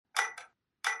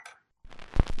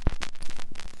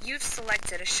You've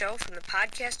selected a show from the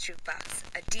Podcast Jukebox,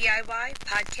 a DIY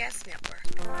podcast network.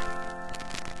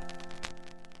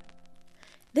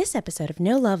 This episode of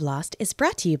No Love Lost is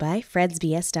brought to you by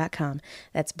FredsBS.com.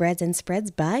 That's Breads and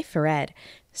Spreads by Fred.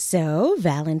 So,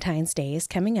 Valentine's Day is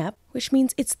coming up, which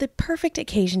means it's the perfect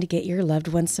occasion to get your loved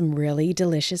ones some really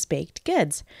delicious baked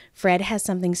goods. Fred has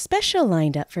something special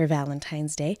lined up for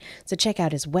Valentine's Day, so check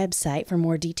out his website for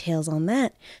more details on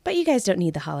that. But you guys don't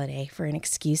need the holiday for an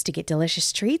excuse to get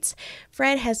delicious treats.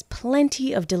 Fred has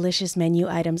plenty of delicious menu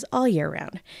items all year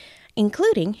round,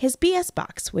 including his BS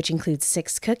box, which includes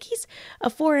 6 cookies, a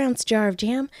 4-ounce jar of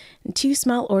jam, and 2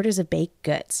 small orders of baked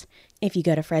goods. If you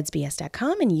go to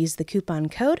fredsbs.com and use the coupon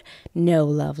code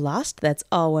NOLOVELOST, that's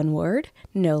all one word,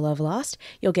 NOLOVELOST,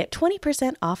 you'll get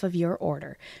 20% off of your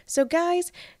order. So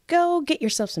guys, go get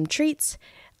yourself some treats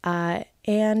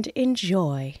and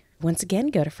enjoy. Once again,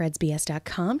 go to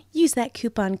fredsbs.com, use that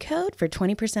coupon code for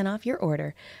 20% off your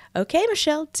order. Okay,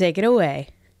 Michelle, take it away.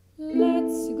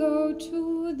 Let's go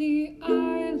to the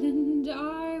island.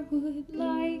 I would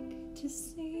like to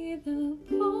see the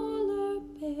polar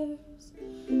bears.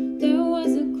 There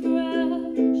was a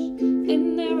crash,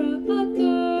 and there are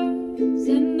others,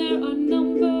 and there are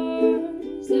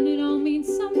numbers, and it all means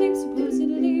something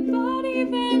supposedly. But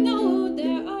even though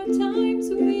there are times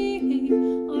we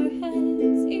hang our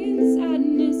heads in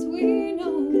sadness, we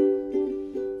know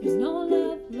there's no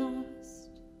love lost.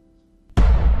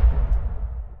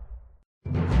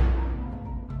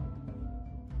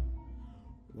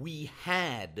 We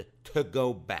had to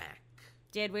go back.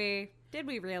 Did we? Did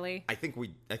we really? I think we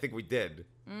did.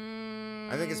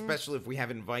 I think especially if we have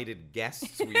invited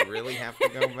guests, we really have to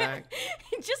go back.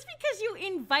 Just because you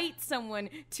invite someone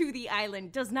to the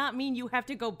island does not mean you have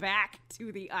to go back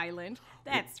to the island.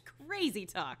 That's crazy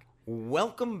talk.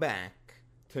 Welcome back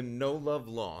to No Love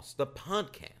Lost, the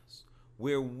podcast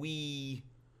where we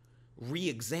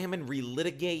re-examine,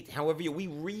 relitigate,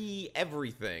 we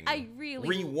everything.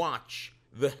 Rewatch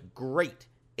the great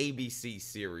ABC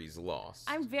series Lost.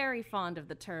 I'm very fond of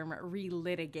the term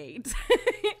relitigate.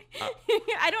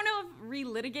 I don't know if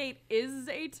relitigate is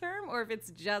a term or if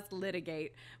it's just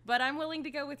litigate, but I'm willing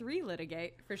to go with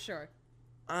relitigate for sure.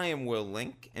 I am Will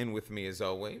Link, and with me as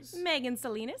always, Megan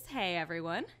Salinas. Hey,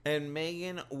 everyone. And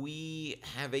Megan, we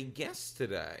have a guest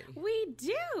today. We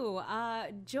do.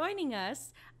 Joining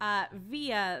us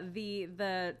via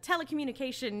the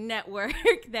telecommunication network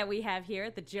that we have here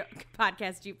at the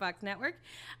Podcast Jukebox Network,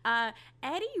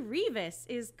 Eddie Rivas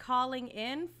is calling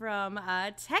in from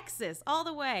Texas all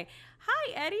the way.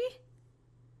 Hi, Eddie.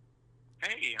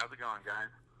 Hey, how's it going, guys?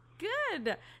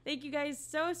 Good. Thank you guys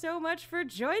so much for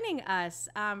joining us.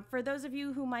 For those of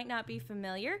you who might not be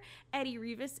familiar, Eddie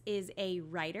Rivas is a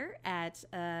writer at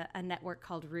a network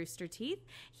called Rooster Teeth.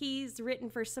 He's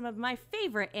written for some of my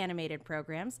favorite animated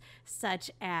programs, such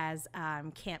as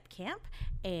Camp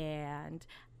and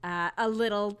a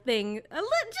little thing,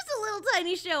 just a little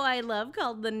tiny show I love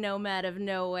called The Nomad of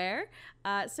Nowhere.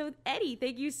 So Eddie,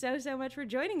 thank you so much for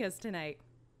joining us tonight.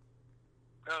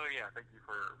 Oh, yeah, thank you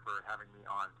for having me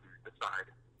on to decide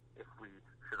if we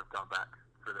should have gone back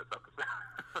for this episode.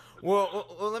 Well,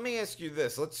 let me ask you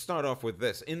this. Let's start off with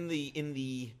this. In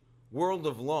the world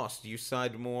of Lost, do you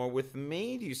side more with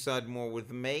me? Do you side more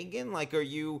with Megan? Like, are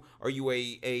you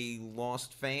a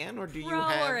Lost fan, or do you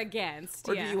have or against?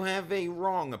 Or do you have a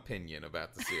wrong opinion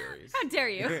about the series? How dare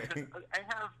you? It's weird.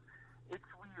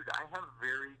 I have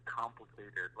very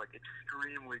complicated,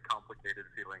 extremely complicated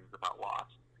feelings about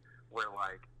Lost, where,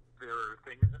 there are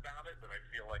things about it that I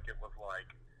feel like it was,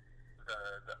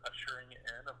 the ushering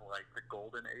in of, the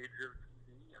golden age of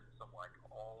TV and some,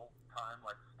 all-time,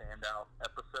 standout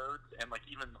episodes and,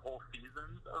 even whole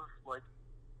seasons of,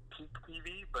 peak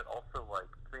TV, but also,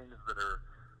 things that are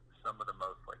some of the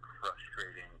most,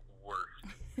 frustrating,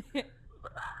 worst. I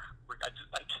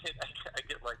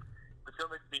get, the show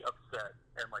makes me upset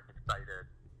and, excited,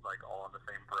 all in the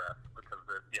same breath because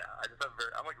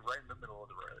I'm, right in the middle of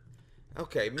the road.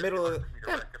 Okay, middle of the...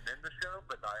 I recommend the show,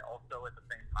 but I also, at the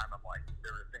same time, I'm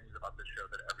there are things about this show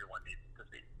that everyone needs to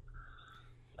see.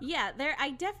 Yeah,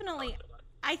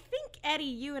 I think, Eddie,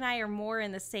 you and I are more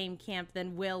in the same camp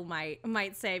than Will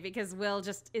might say, because Will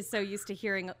just is so used to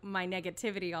hearing my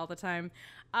negativity all the time.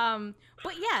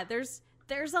 But yeah, there's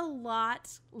a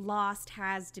lot Lost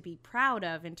has to be proud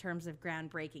of in terms of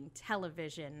groundbreaking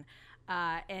television.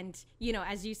 And,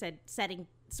 as you said, setting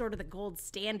sort of the gold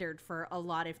standard for a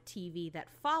lot of TV that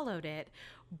followed it,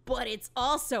 but it's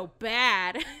also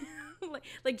bad.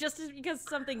 Just because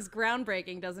something's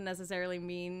groundbreaking doesn't necessarily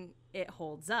mean it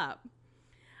holds up.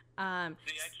 See, I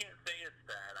can't say it's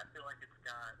bad. I feel like it's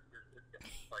got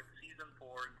season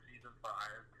 4 and season 5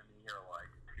 to me are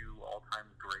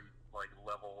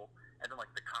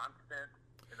Constant.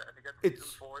 I think that's It's-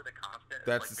 season 4. The Constant.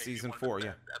 that's is, the like, maybe season one 4, of the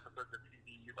yeah. best episodes of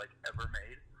TV like ever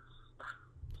made.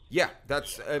 Yeah,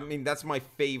 that's my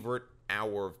favorite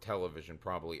hour of television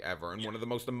probably ever, and one of the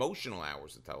most emotional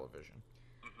hours of television.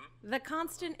 The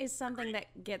Constant is something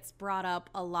that gets brought up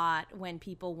a lot when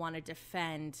people want to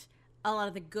defend a lot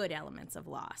of the good elements of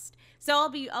Lost. So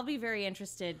I'll be very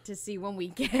interested to see when we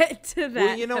get to that.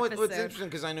 Well, you know what's episode. interesting,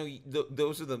 because I know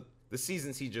those are the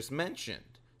seasons he just mentioned,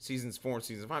 seasons 4 and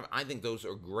season 5. I think those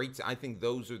are great. I think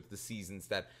those are the seasons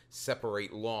that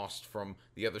separate Lost from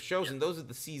the other shows, and those are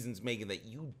the seasons, Megan, that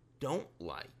you don't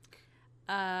like.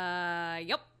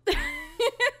 Yep.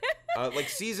 Like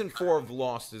season 4 of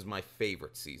Lost is my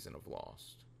favorite season of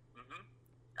Lost.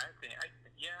 I think, I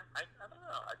don't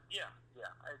know. I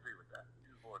agree with that.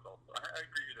 Season 4 is also. I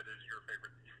agree that it is your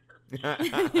favorite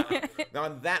season. Now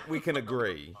on that we can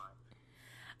agree.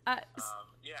 It's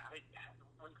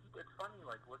funny,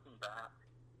 like, looking back,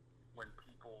 when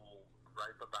people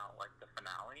gripe about, like, the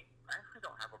finale, I actually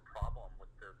don't have a problem with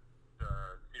the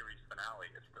series finale.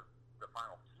 It's the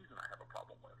final season I have a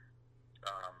problem with.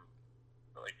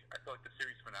 Like, I feel like the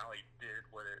series finale did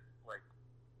what it, like,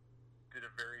 did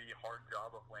a very hard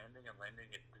job of landing it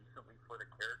decently for the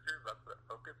characters. That's what it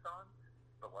focused on.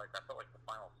 But, like, I felt like the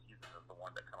final season is the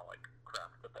one that kind of, like,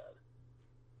 crapped the bed.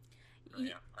 So,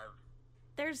 yeah,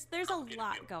 There's a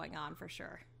lot going on for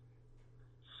sure.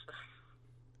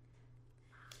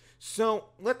 So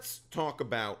let's talk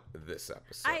about this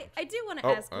episode. I do want to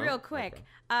ask real quick,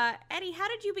 Eddie, how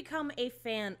did you become a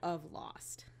fan of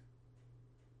Lost?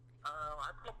 I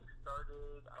probably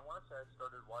started, I want to say I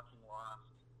started watching Lost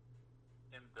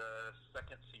in the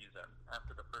second season,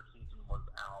 after the first season was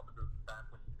out. It was back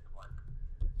when you could, like,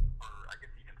 or I guess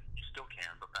you still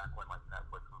can, but back when, like,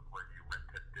 Netflix was where you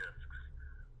rented discs.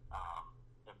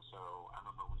 And so I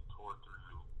remember we tore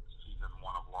through season 1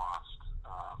 of Lost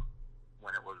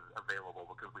when it was available,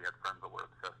 because we had friends that were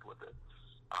obsessed with it.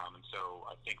 And so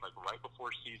I think, like, right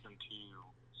before season 2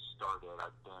 started,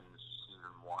 I'd been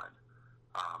season 1.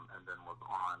 And then was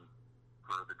on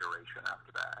for the duration after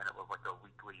that, and it was like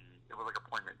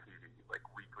appointment TV, like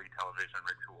weekly television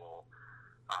ritual,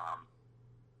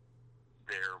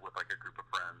 there with like a group of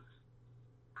friends,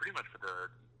 pretty much for the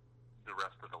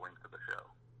rest of the length of the show.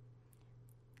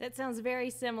 That sounds very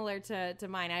similar to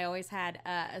mine. I always had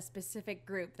a specific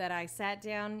group that I sat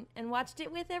down and watched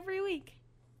it with every week.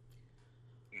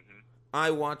 I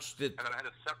watched it. And then I had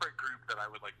a separate group that I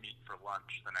would like meet for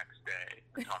lunch the next day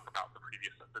and talk about the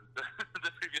previous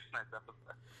night's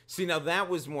episode. See, now that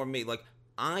was more me. Like,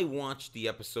 I watched the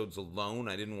episodes alone.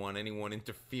 I didn't want anyone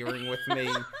interfering with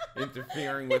me,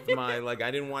 interfering with my, like,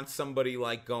 I didn't want somebody,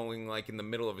 like, going, like, in the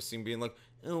middle of a scene being like,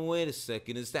 oh, wait a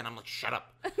second, is that? I'm like, shut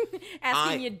up.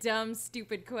 Asking you dumb,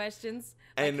 stupid questions.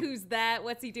 Like, And- who's that?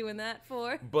 What's he doing that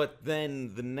for? But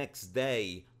then the next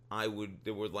day,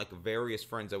 there were, like, various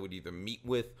friends I would either meet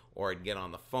with or I'd get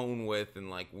on the phone with, and,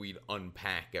 like, we'd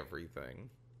unpack everything.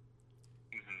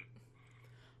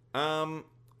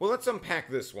 Well, let's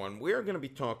unpack this one. We're going to be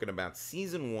talking about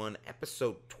Season 1,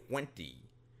 Episode 20,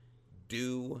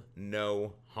 Do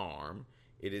No Harm.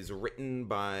 It is written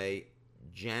by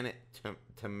Janet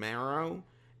Tamaro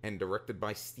and directed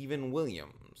by Stephen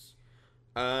Williams.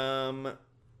 I'll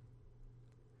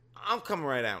come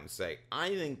right out and say, I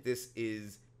think this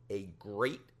is a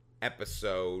great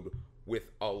episode with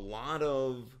a lot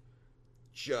of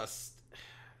just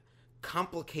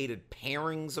complicated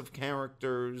pairings of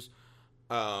characters.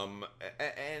 And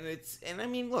I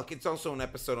mean, look, it's also an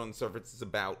episode on the surface. It's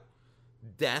about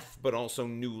death, but also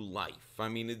new life. I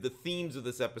mean, the themes of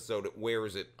this episode, it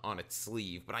wears it on its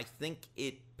sleeve, but I think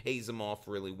it pays them off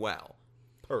really well,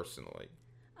 personally.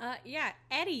 Yeah,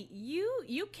 Eddie,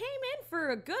 you came in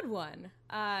for a good one.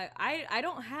 I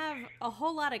don't have a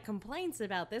whole lot of complaints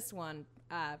about this one,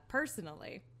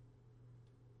 personally.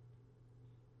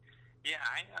 Yeah,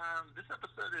 this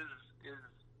episode is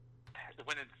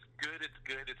when it's good, it's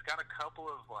good. It's got a couple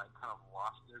of like kind of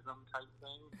Lostism type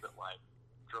things that like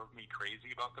drove me crazy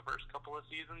about the first couple of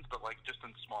seasons, but like just in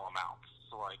small amounts.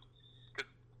 So like, because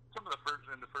some of the first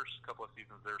couple of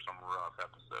seasons there's some rough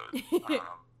episodes,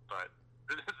 but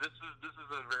this is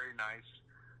a very nice,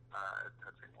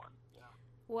 touching one. Yeah.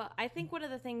 Well, I think one of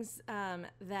the things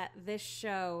that this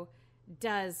show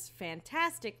does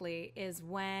fantastically is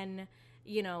when,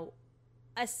 you know,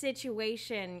 a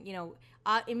situation, you know,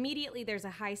 immediately there's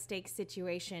a high stakes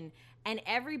situation and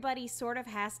everybody sort of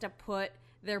has to put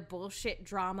their bullshit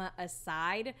drama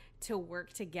aside to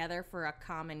work together for a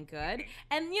common good.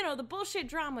 And, you know, the bullshit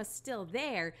drama's still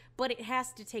there, but it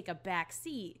has to take a back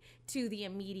seat to the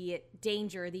immediate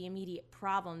danger, the immediate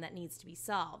problem that needs to be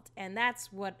solved. And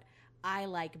that's what I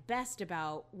like best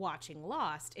about watching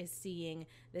Lost is seeing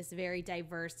this very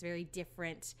diverse, very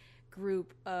different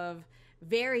group of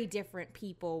very different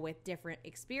people with different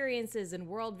experiences and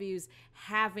worldviews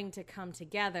having to come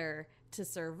together to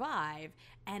survive.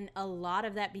 And a lot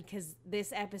of that, because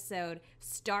this episode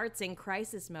starts in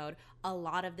crisis mode, a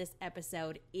lot of this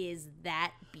episode is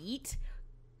that beat,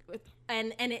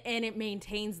 and it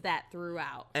maintains that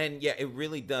throughout. And yeah, it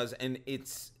really does. And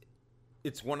it's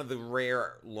one of the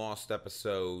rare Lost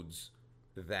episodes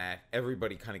that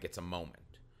everybody kind of gets a moment.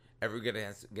 Everybody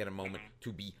has to get a moment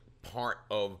to be part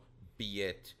of, be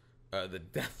it the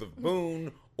death of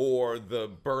Boone or the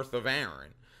birth of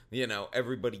Aaron. You know,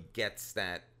 everybody gets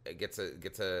that, gets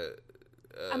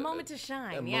a moment to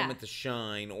shine, a moment to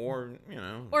shine, or you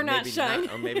know, or not maybe shine,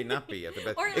 or maybe not be at the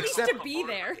best, or at least to be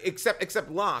there. Except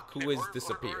Locke, who has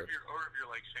disappeared. Or if you're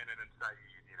like Shannon and Saeed,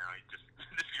 you know, you just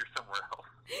you're somewhere else.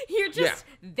 You're just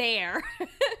there.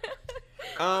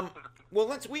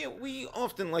 Well, we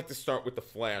often like to start with the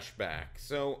flashback,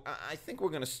 so I think we're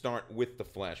going to start with the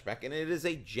flashback, and it is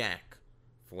a Jack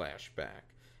flashback,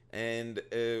 and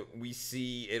we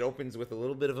see it opens with a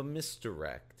little bit of a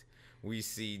misdirect. We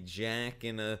see Jack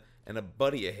and a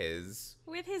buddy of his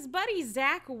with his buddy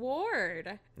Zach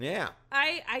Ward. Yeah.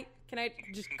 I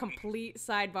just complete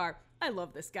sidebar. I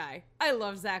love this guy. I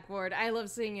love Zach Ward. I love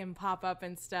seeing him pop up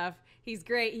and stuff. He's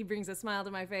great. He brings a smile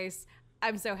to my face.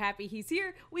 I'm so happy he's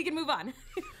here. We can move on.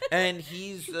 And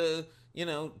he's,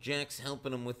 Jack's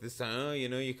helping him with this.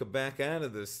 You could back out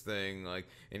of this thing. Like,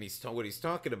 and what he's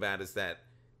talking about is that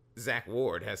Zach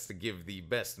Ward has to give the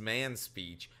best man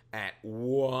speech at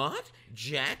what?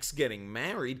 Jack's getting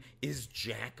married? Is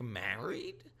Jack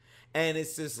married? And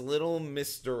it's this little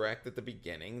misdirect at the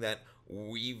beginning that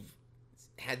we've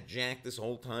had Jack this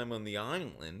whole time on the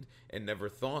island and never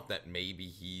thought that maybe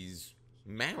he's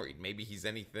married. Maybe he's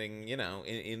anything,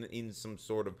 in some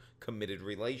sort of committed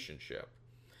relationship.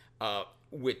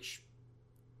 Which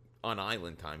on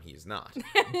island time he is not.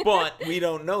 But we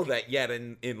don't know that yet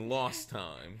in Lost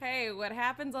time. Hey, what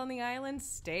happens on the island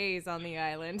stays on the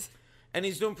island. And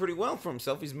he's doing pretty well for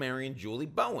himself. He's marrying Julie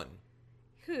Bowen.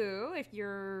 Who, if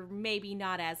you're maybe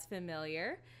not as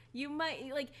familiar, you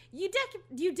might you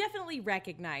definitely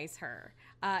recognize her.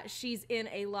 She's in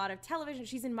a lot of television.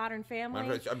 She's in Modern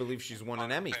Family. I believe she's won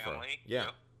an Emmy for.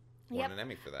 Yeah. Won an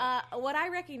Emmy for that. What I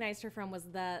recognized her from was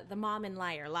the Mom in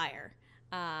Liar.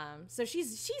 So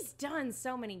she's done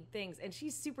so many things, and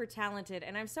she's super talented,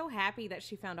 and I'm so happy that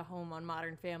she found a home on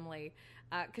Modern Family,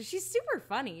 because she's super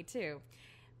funny too.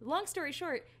 Long story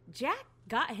short, Jack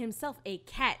got himself a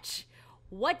catch.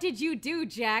 What did you do,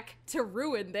 Jack, to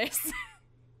ruin this?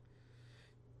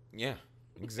 Yeah,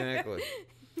 exactly.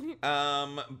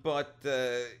 But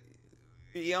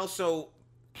he also,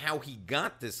 how he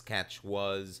got this catch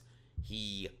was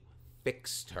he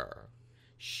fixed her.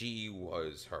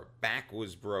 Her back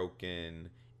was broken,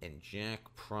 and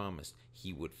Jack promised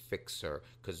he would fix her,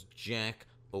 because Jack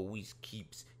always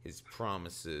keeps his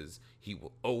promises. He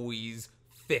will always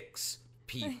fix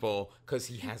people because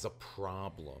he has a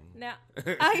problem. Now,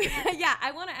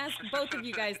 I want to ask both of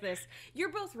you guys this. You're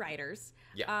both writers.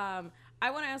 Yeah.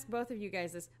 I want to ask both of you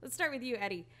guys this. Let's start with you,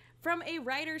 Eddie. From a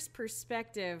writer's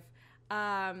perspective,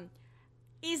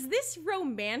 is this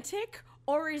romantic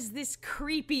or is this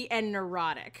creepy and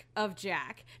neurotic of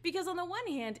Jack? Because on the one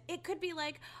hand, it could be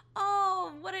like,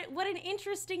 oh, what an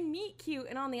interesting meet cute,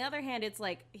 and on the other hand, it's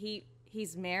like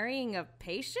he's marrying a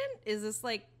patient. Is this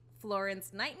like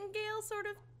Florence Nightingale sort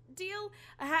of deal?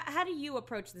 How do you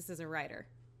approach this as a writer?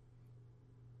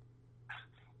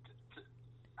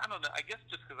 I don't know. I guess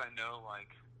just because I know, like,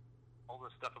 all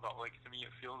the stuff about, like, to me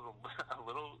it feels a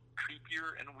little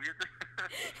creepier and weirder.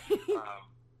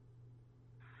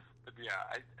 But yeah,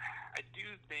 I do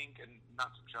think, and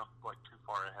not to jump, like, too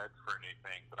far ahead for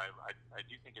anything, but I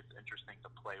do think it's interesting to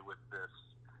play with this,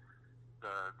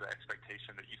 the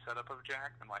expectation that you set up of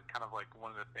Jack, and like kind of like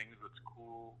one of the things that's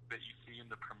cool that you see in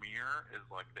the premiere is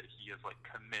like that he is like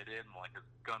committed and like is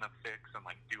gonna fix and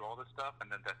like do all this stuff, and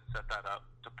then to set that up,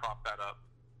 to prop that up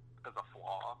as a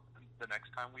flaw the next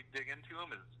time we dig into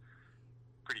him is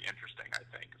pretty interesting, I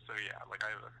think. So yeah, like I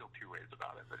feel two ways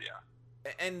about it, but yeah.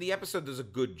 And the episode does a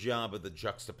good job of the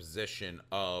juxtaposition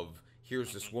of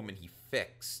here's this woman he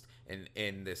fixed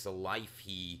and this life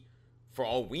he, for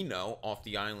all we know, off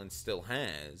the island still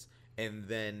has, and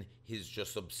then his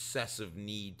just obsessive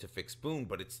need to fix Boone.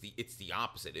 But it's the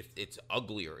opposite. It's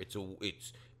uglier. It's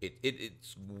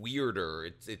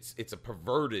weirder. It's a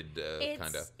perverted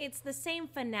kind of. It's the same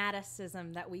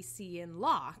fanaticism that we see in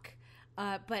Locke,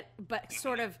 but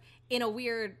sort of in a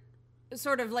weird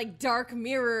sort of like Dark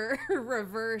Mirror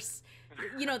reverse.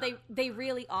 You know, they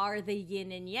really are the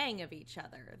yin and yang of each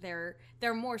other.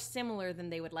 They're more similar than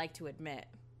they would like to admit.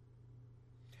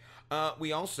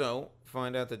 We also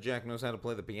find out that Jack knows how to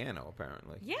play the piano,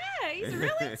 apparently. Yeah, he's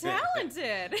really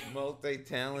talented.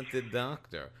 Multi-talented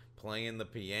doctor. Playing the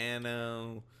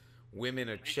piano. Women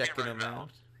are He can't checking write him vowels.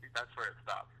 out. That's where it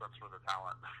stops. That's where the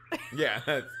talent.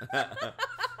 Yeah.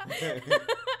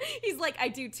 He's like, I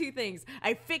do two things.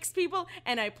 I fix people,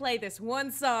 and I play this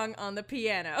one song on the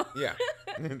piano. Yeah.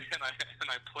 and I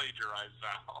plagiarize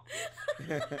vowels.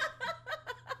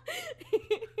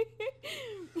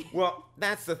 Well,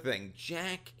 that's the thing.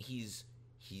 Jack, he's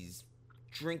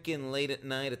drinking late at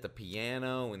night at the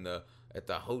piano at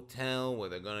the hotel where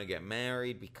they're gonna get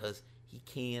married because he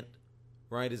can't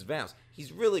write his vows.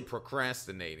 He's really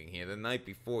procrastinating here. The night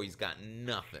before, he's got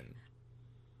nothing.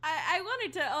 I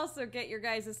wanted to also get your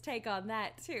guys' take on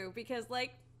that, too, because,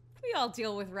 like, we all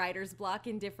deal with writer's block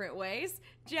in different ways.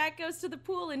 Jack goes to the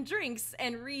pool and drinks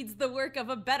and reads the work of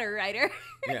a better writer.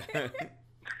 Yeah.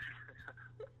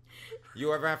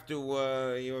 You ever have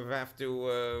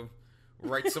to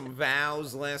write some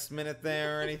vows last minute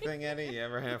there or anything, Eddie? You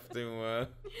ever have to?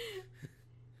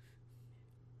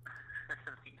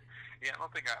 Yeah, I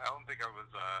don't think I was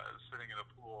sitting in a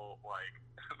pool like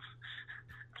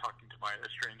talking to my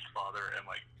estranged father and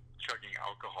like chugging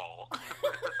alcohol.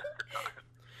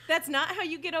 That's not how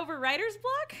you get over writer's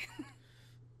block?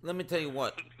 Let me tell you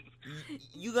what.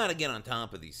 You got to get on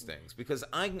top of these things because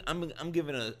I'm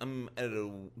giving a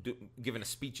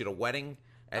speech at a wedding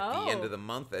at the end of the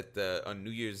month on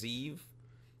New Year's Eve.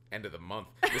 End of the month.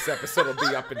 This episode will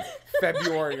be up in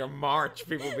February or March.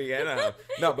 People will be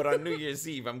no, but on New Year's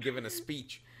Eve I'm giving a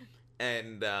speech,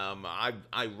 and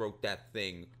I wrote that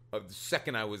thing the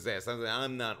second I was asked. I was like,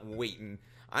 I'm not waiting.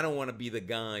 I don't want to be the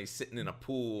guy sitting in a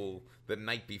pool the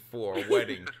night before a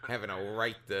wedding having to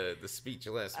write the speech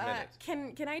last minute.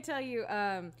 Can I tell you,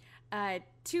 3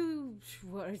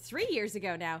 years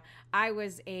ago now, I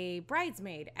was a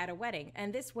bridesmaid at a wedding,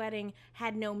 and this wedding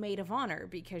had no maid of honor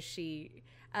because she,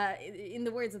 in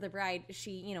the words of the bride,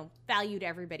 she, valued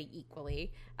everybody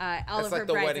equally. All of her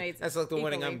bridesmaids. That's like the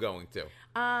equally. wedding I'm going to.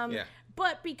 Yeah.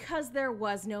 But because there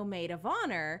was no maid of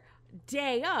honor,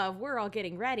 day of, we're all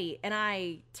getting ready, and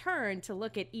I turned to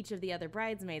look at each of the other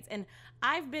bridesmaids, and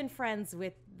I've been friends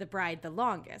with the bride the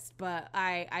longest, but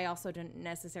I also didn't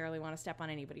necessarily want to step on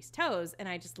anybody's toes, and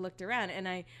I just looked around, and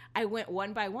I went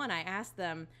one by one. I asked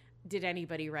them, did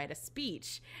anybody write a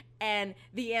speech? And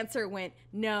the answer went,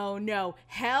 no,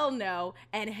 hell no,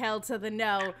 and hell to the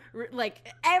no.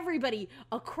 Like, everybody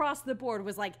across the board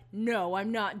was like, no,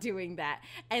 I'm not doing that.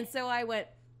 And so I went,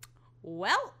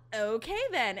 well, okay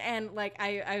then. And like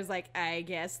I was like, I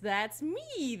guess that's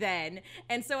me then.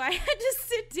 And so I had to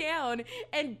sit down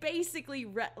and basically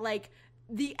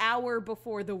the hour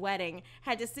before the wedding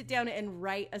had to sit down and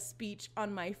write a speech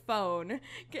on my phone,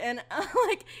 and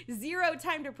like zero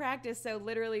time to practice. So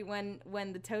literally when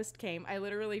the toast came, I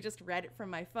literally just read it from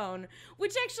my phone,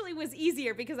 which actually was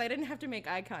easier because I didn't have to make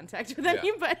eye contact with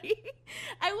anybody.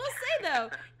 I will say though,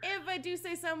 if I do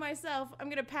say so myself, I'm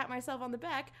gonna pat myself on the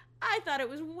back. I thought it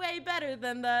was way better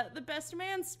than the best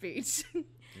man speech.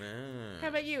 How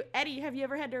about you, Eddie? Have you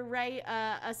ever had to write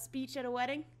a speech at a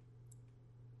wedding?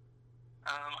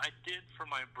 I did for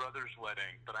my brother's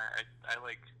wedding, but I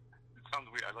like, it sounds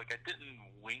weird. I didn't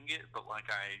wing it, but like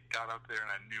I got up there and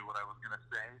I knew what I was gonna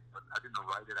say, but I didn't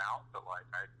write it out. But like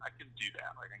I can do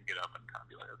that. Like I can get up and kind of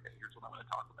be like, okay, here's what I'm gonna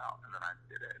talk about, and then I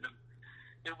did it, and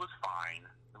it was fine.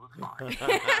 It was fine.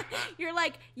 You're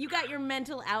like, you got your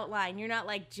mental outline. You're not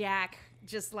like Jack,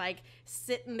 just like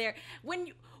sitting there.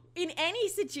 In any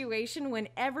situation,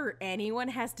 whenever anyone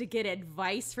has to get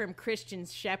advice from Christian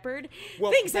Shepherd,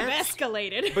 things have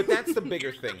escalated. But that's the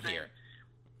bigger thing here.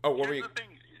 Oh, what were you? The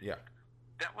thing, yeah.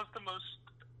 That has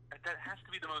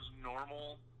to be the most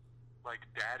normal, like,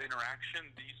 dad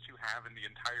interaction these two have in the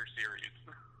entire series.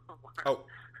 Oh,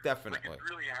 definitely. Like, it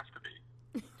really has to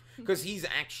be. Because he's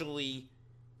actually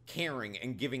caring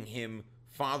and giving him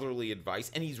fatherly advice,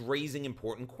 and he's raising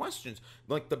important questions,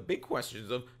 like the big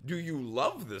questions of, do you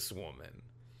love this woman?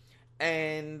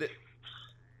 And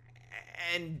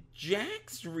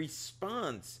Jack's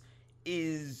response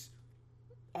is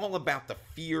all about the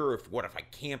fear of, what if I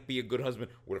can't be a good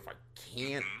husband? What if I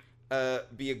can't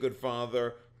be a good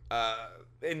father?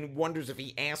 And wonders if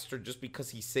he asked her just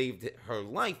because he saved her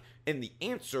life. And the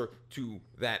answer to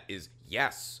that is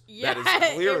yes. Yeah, that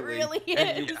is clearly, it really is.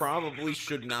 And you probably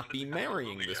should not be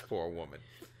marrying this poor woman.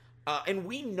 And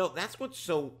we know that's what's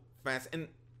so fast. And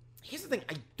here's the thing: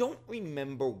 I don't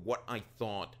remember what I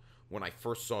thought when I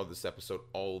first saw this episode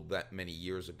all that many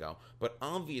years ago. But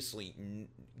obviously,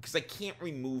 because I can't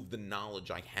remove the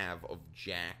knowledge I have of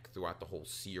Jack throughout the whole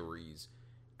series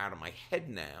out of my head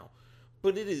now,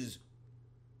 but it is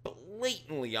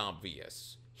blatantly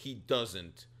obvious he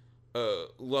doesn't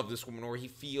love this woman, or he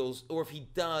feels, or if he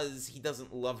does, he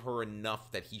doesn't love her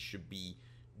enough that he should be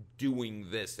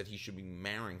doing this, that he should be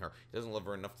marrying her. He doesn't love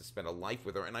her enough to spend a life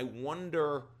with her. And I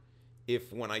wonder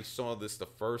if when I saw this the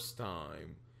first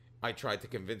time, I tried to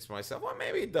convince myself, well,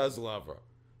 maybe he does love her.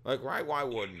 Like, right? Why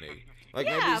wouldn't he? Like,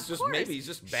 Yeah, maybe he's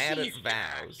just bad at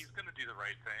vows. He's gonna do the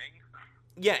right thing.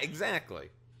 Yeah, exactly.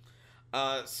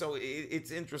 So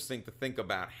it's interesting to think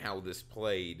about how this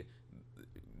played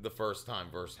the first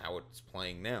time versus how it's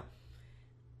playing now.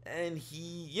 And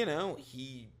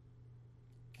he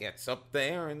gets up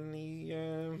there and he...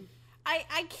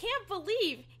 I can't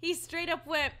believe he straight up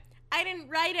went, I didn't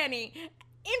write any,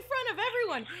 in front of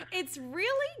everyone. It's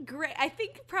really great. I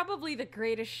think probably the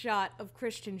greatest shot of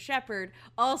Christian Shepherd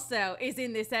also is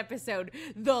in this episode.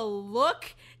 The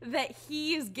look that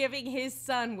he is giving his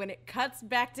son when it cuts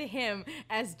back to him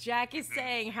as Jack is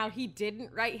saying how he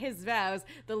didn't write his vows.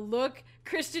 The look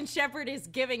Christian Shepherd is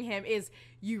giving him is,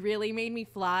 you really made me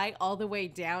fly all the way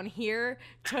down here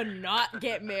to not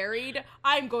get married?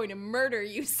 I'm going to murder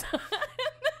you, son.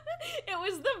 It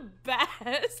was the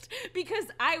best because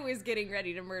I was getting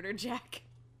ready to murder Jack.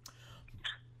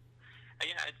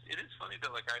 Yeah, it is funny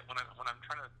that like when I'm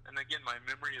trying to, and again my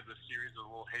memory of the series is a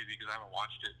little hazy because I haven't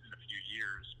watched it in a few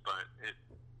years, but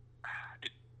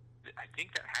I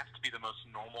think that has to be the most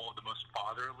normal, the most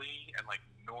fatherly and like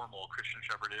normal Christian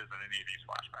Shepherd is in any of these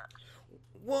flashbacks.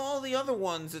 Well, all the other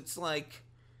ones, it's like,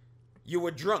 you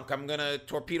were drunk, I'm gonna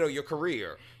torpedo your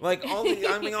career. Like, all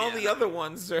the other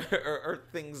ones are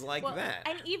things like that.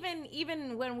 And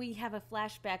even when we have a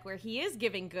flashback where he is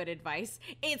giving good advice,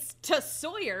 it's to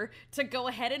Sawyer to go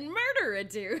ahead and murder a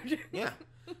dude. Yeah.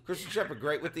 Christian Shepherd,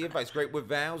 great with the advice, great with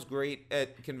vows, great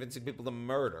at convincing people to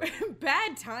murder.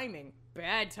 Bad timing.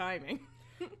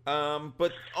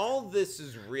 But all this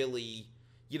is really,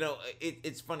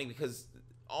 it's funny because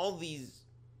all these,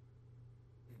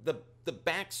 the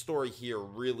backstory here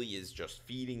really is just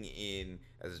feeding in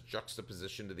as a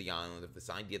juxtaposition to the island of this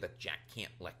idea that Jack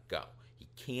can't let go. He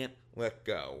can't let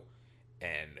go,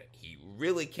 and he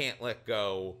really can't let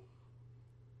go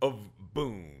of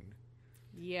Boone.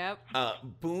 Yep.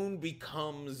 Boone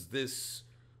becomes this,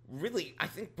 really, I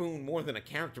think Boone, more than a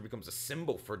character, becomes a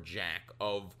symbol for Jack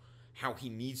of how he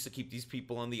needs to keep these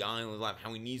people on the island alive,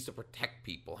 how he needs to protect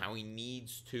people, how he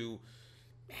needs to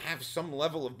have some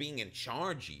level of being in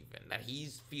charge, even, that he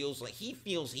feels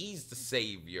he's the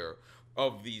savior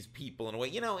of these people in a way.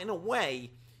 In a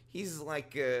way, he's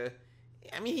like,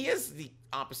 he is the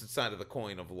opposite side of the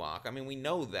coin of Locke. We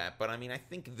know that, but I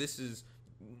think this is,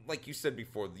 like you said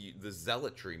before, the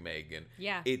zealotry, Megan.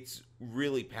 Yeah. It's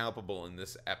really palpable in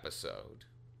this episode.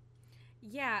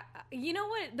 Yeah. You know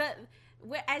what?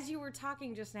 As you were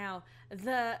talking just now,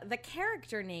 the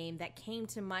character name that came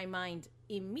to my mind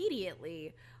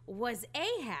immediately was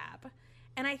Ahab.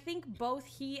 And I think both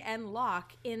he and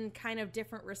Locke, in kind of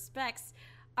different respects,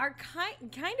 are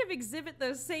kind of exhibit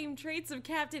those same traits of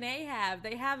Captain Ahab.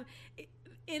 They have,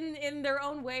 in their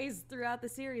own ways throughout the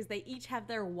series, they each have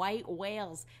their white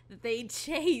whales that they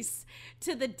chase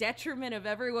to the detriment of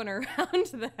everyone around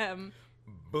them.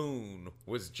 Boone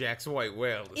was Jack's white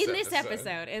whale in this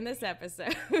episode.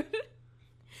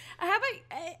 How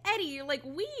about Eddie? Like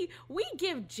we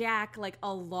give Jack like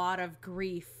a lot of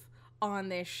grief on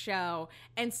this show,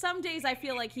 and some days I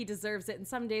feel like he deserves it, and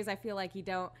some days I feel like he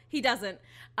doesn't.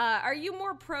 Are you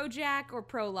more pro Jack or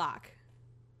pro Locke?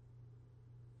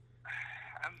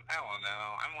 I don't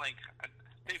know. I'm like,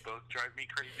 they both drive me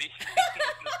crazy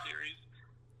in the series.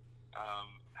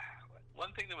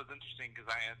 One thing that was interesting, because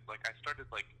I started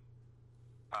the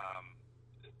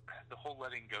whole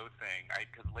letting go thing,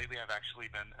 because lately I've actually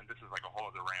been, and this is like a whole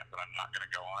other rant that I'm not going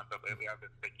to go on, but lately I've been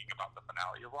thinking about the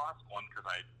finale of Lost. One, because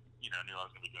I knew I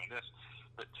was going to be doing this,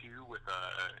 but two, with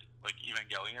like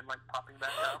Evangelion like popping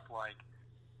back up, I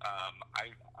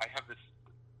have this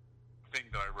thing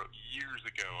that I wrote years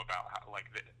ago about how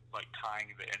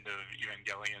tying the end of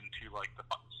Evangelion to like the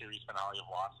series finale of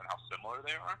Lost and how similar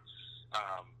they are.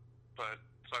 But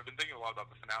so I've been thinking a lot about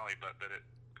the finale, but that it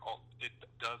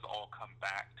does all come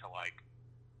back to like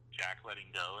Jack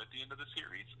letting go at the end of the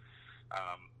series.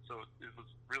 So it was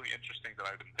really interesting that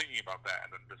I've been thinking about that,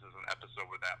 and then this is an episode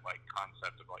where that like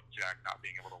concept of like Jack not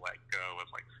being able to let go is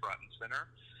like front and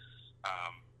center.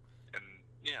 And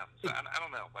yeah, so I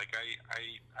don't know. Like I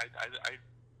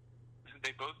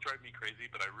they both drive me crazy,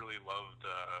 but I really love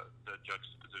the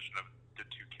juxtaposition of the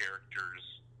two characters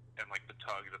and like the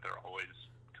tug that they're always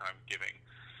kind of giving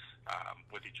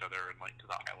with each other and like to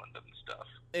the island and stuff.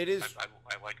 It is.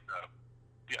 I like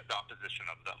the opposition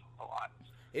of them a lot.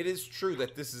 It is true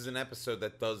that this is an episode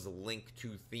that does link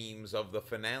to themes of the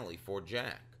finale for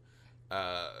Jack.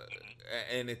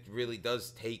 And it really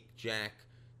does take Jack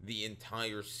the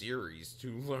entire series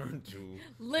to learn to...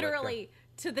 Literally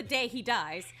to the day he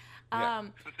dies. Yeah.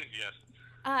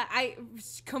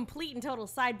 Yes. Complete and total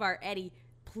sidebar, Eddie,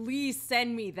 please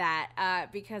send me that,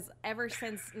 because ever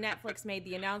since Netflix made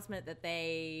the announcement that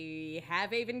they have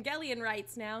Evangelion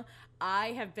rights now,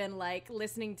 I have been like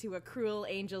listening to A Cruel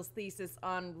Angel's Thesis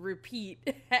on repeat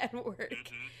at work.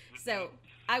 So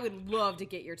I would love to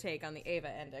get your take on the Ava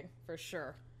ending for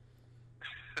sure.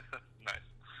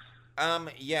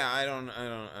 Nice. Yeah,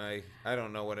 I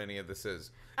don't know what any of this is.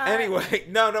 Anyway,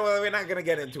 no, we're not gonna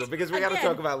get into it because we got to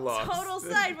talk about Lost. Total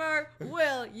sidebar.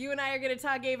 Will, you and I are gonna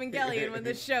talk Evangelion when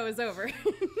this show is over.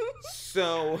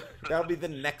 So that'll be the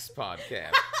next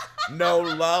podcast. No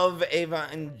love,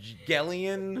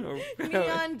 Evangelion, or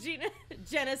Neon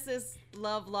Genesis,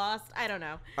 Love Lost. I don't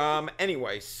know.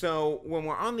 Anyway, so when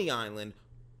we're on the island,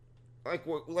 like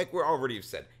we're already have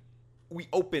said, we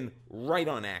open right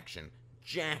on action.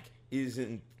 Jack is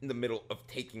in the middle of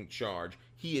taking charge.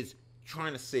 He is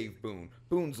trying to save Boone.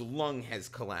 Boone's lung has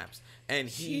collapsed, and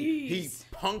he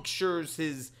punctures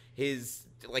his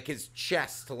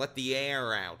chest to let the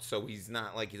air out, so he's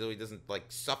not like he doesn't like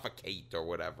suffocate or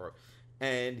whatever.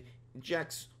 And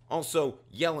Jack's also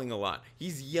yelling a lot.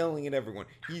 He's yelling at everyone.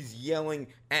 He's yelling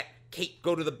at Kate,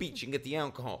 go to the beach and get the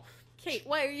alcohol. Kate,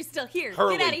 why are you still here?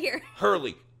 Hurley, get out of here.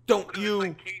 Hurley, don't you?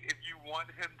 Like, Kate, if you want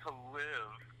him to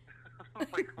live,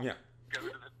 like, yeah. Go to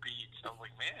the beach. I was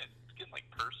like, man, it's getting like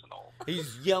personal.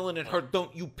 He's yelling at her,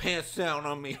 don't you pass out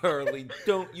on me, Hurley.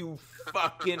 Don't you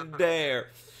fucking dare.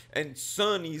 And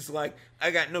Sonny's like,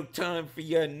 I got no time for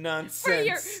your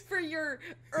nonsense. For your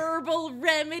herbal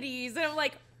remedies. And I'm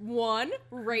like, 1,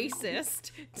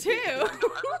 racist. 2. I wrote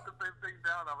the same thing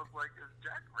down. I was like, is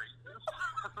Jack racist?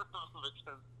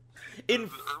 In the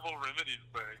herbal remedies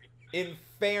thing. In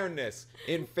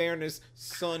fairness,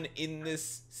 Son in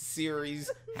this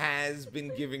series has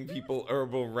been giving people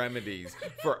herbal remedies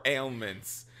for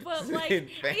ailments. But like, in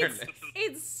fairness.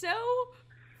 It's so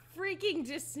freaking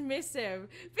dismissive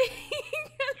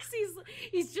because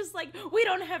he's just like, we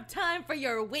don't have time for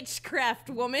your witchcraft,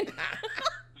 woman.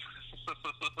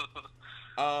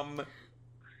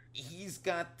 He's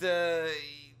got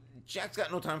Jack's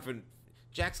got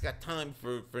time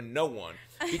for no one,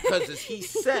 because as he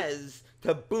says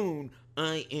to Boone,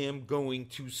 I am going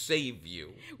to save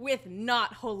you with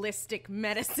not holistic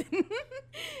medicine.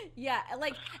 Yeah,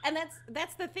 like, and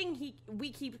that's the thing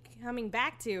we keep coming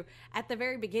back to. At the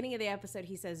very beginning of the episode,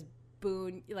 he says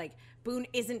Boone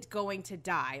isn't going to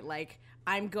die. Like,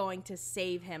 I'm going to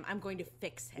save him. I'm going to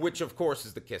fix him. Which of course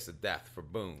is the kiss of death for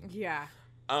Boone. Yeah.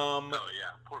 Oh yeah,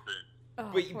 poor Boone.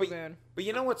 Oh, but, poor Boone. But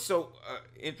you know what's so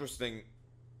interesting?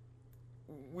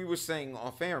 We were saying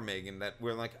off air, Megan, that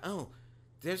we're like, oh,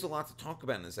 there's a lot to talk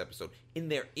about in this episode.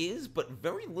 And there is, but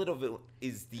very little of it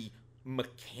is the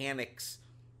mechanics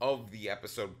of the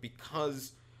episode,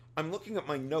 because I'm looking at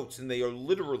my notes and they are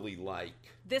literally like...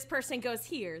 This person goes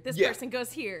here. This Yeah. person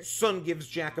goes here. Son gives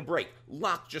Jack a break.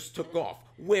 Locke just took off.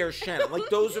 Where's Shannon? Like,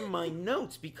 those are my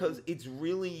notes, because it's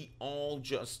really all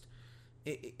just...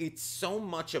 It's so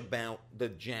much about the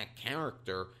Jack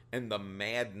character and the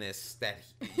madness that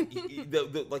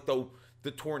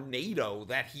the tornado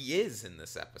that he is in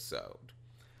this episode.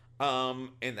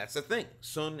 And that's the thing.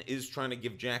 Son is trying to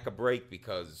give Jack a break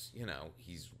because, you know,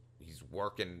 he's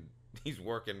working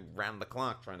round the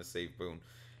clock trying to save Boone.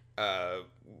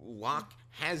 Locke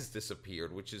has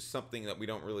disappeared, which is something that we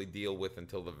don't really deal with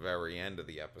until the very end of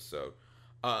the episode.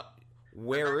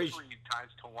 Where is... It actually ties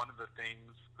to one of the things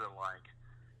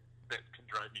that can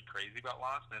drive me crazy about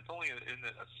Lost, and it's only in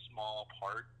a small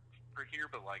part for here,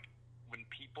 but like when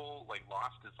people like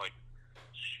Lost is like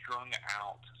strung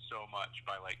out so much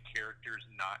by like characters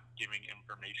not giving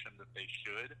information that they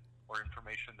should, or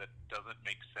information that doesn't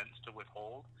make sense to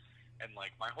withhold. And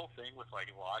like my whole thing with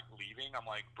like Locke leaving, I'm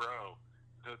like, bro,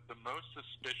 the most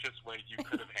suspicious way you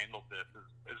could have handled this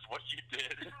is what you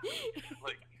did.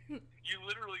 Like, you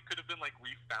literally could have been like, we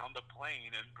found a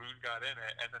plane and Boone got in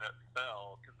it and then it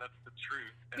fell, because that's the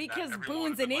truth. And Because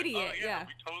everyone Boone's would an have been like, idiot, oh, yeah.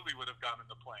 We totally would have gotten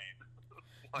the plane.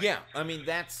 Like, Yeah, I mean,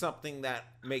 that's something that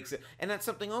makes it... And that's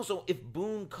something also, if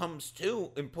Boone comes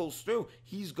to and pulls through,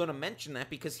 he's going to mention that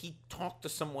because he talked to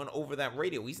someone over that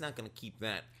radio. He's not going to keep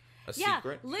that A Yeah,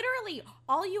 secret? literally,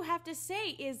 all you have to say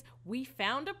is, we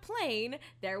found a plane,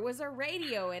 there was a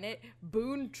radio in it,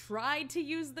 Boone tried to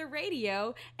use the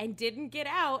radio and didn't get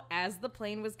out as the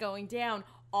plane was going down.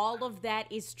 All of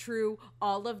that is true.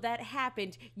 All of that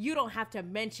happened. You don't have to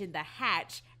mention the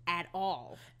hatch at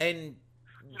all. And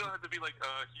You don't have to be like,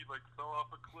 he like fell off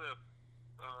a cliff.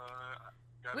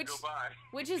 Gotta go by.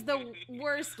 Which is the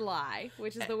worst lie.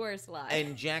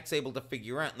 And Jack's able to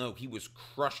figure out, no, he was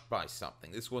crushed by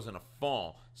something. This wasn't a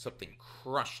fall. Something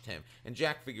crushed him. And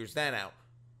Jack figures that out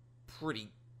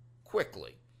pretty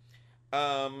quickly.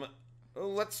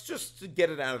 Let's just get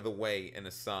it out of the way and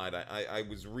aside. I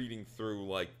was reading through,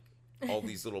 like, all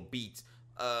these little beats.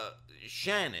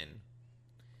 Shannon,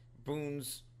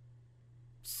 Boone's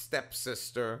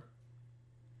stepsister,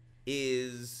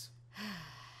 is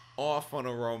off on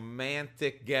a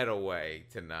romantic getaway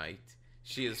tonight.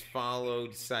 She has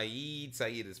followed Sayid.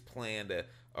 Sayid has planned a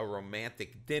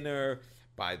romantic dinner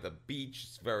by the beach.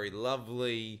 It's very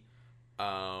lovely.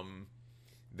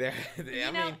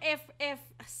 If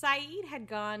Sayid had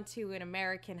gone to an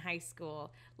American high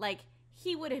school, like,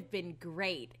 he would have been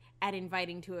great at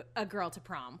inviting to a girl to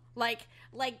prom. Like,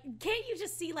 can't you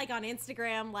just see, like, on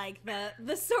Instagram, like,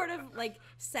 the sort of, like,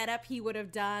 setup he would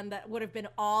have done that would have been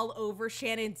all over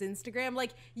Shannon's Instagram?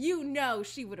 Like,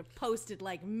 she would have posted,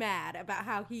 like, mad about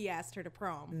how he asked her to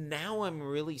prom. Now I'm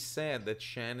really sad that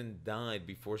Shannon died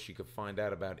before she could find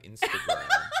out about Instagram.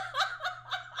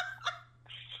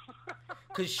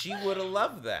 Because she would have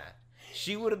loved that.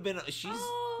 She would have been, it's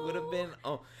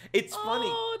funny.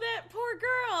 Oh, that poor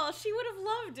girl. She would have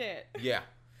loved it. Yeah.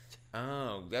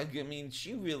 Oh,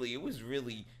 it was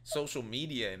really social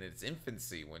media in its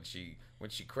infancy when she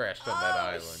crashed on that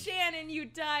island. Shannon, you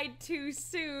died too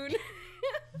soon.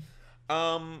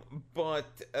 But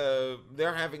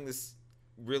they're having this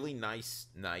really nice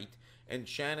night, and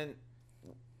Shannon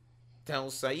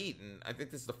tells Sayid, and I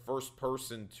think this is the first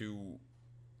person to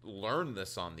learn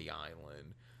this on the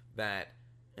island, that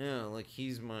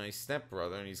he's my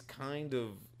stepbrother and he's kind of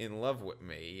in love with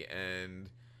me and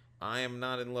I am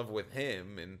not in love with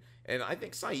him, and I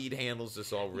think Sayid handles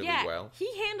this all really well. He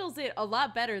handles it a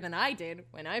lot better than I did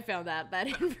when I found out that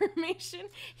information.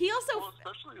 He also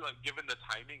especially like given the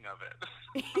timing of it.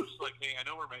 It's like, hey, I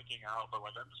know we're making out, but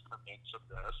like I'm just gonna mention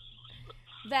this.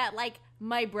 That, like,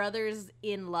 my brother's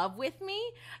in love with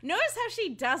me. Notice how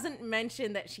she doesn't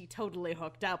mention that she totally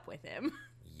hooked up with him.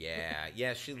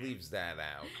 Yeah, she leaves that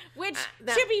out. Which,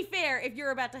 to be fair, if you're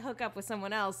about to hook up with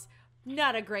someone else,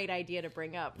 not a great idea to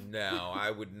bring up. No, I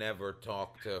would never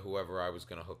talk to whoever I was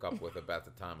going to hook up with about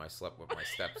the time I slept with my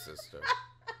stepsister.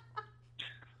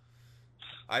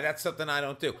 That's something I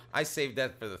don't do. I saved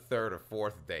that for the third or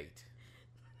fourth date.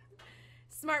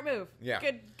 Smart move. Yeah.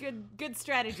 Good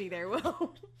strategy there,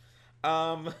 Will.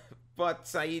 But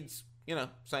Sayid's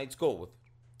cool with.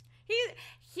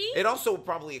 It also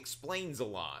probably explains a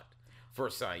lot for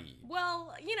Sayid.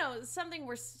 Well, something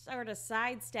we're sort of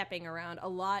sidestepping around a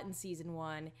lot in season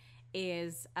 1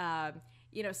 is,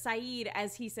 Sayid,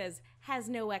 as he says, has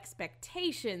no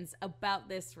expectations about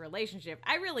this relationship.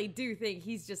 I really do think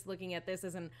he's just looking at this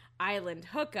as an island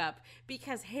hookup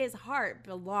because his heart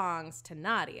belongs to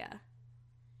Nadia.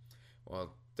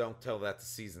 Well, don't tell that to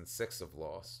season 6 of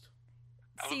Lost.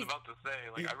 I was about to say,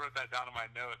 like, I wrote that down in my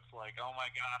notes, like, oh my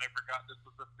god, I forgot this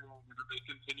was a film, and they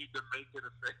continued to make it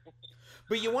a thing.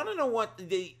 But you want to know what,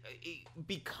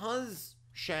 because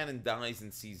Shannon dies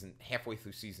in halfway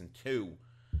through season 2,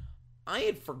 I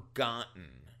had forgotten,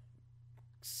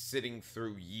 sitting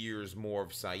through years more of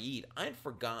Sayid, I had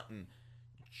forgotten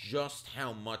just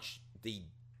how much they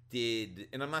did,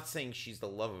 and I'm not saying she's the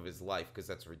love of his life, because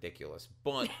that's ridiculous,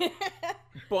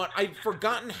 but I'd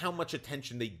forgotten how much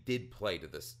attention they did play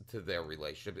to their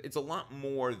relationship. It's a lot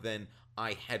more than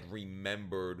I had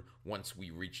remembered once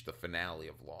we reached the finale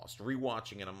of Lost.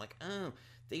 Rewatching it, I'm like, oh,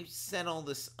 they set all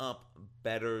this up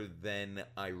better than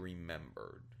I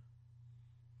remembered.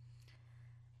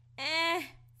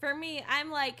 For me,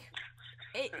 I'm like,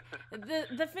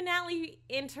 the finale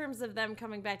in terms of them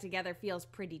coming back together feels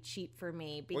pretty cheap for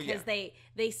me because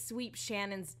they sweep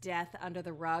Shannon's death under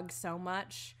the rug so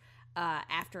much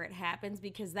after it happens,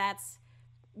 because that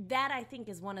I think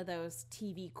is one of those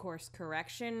TV course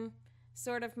correction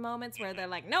sort of moments where they're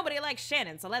like, nobody likes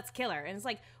Shannon, so let's kill her. And it's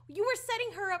like, you were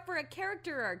setting her up for a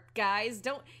character arc, guys.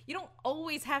 You don't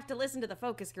always have to listen to the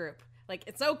focus group. Like,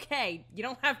 it's okay. You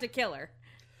don't have to kill her.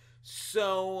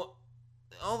 So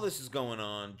all this is going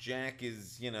on. Jack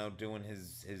is, doing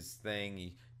his thing.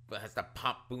 He has to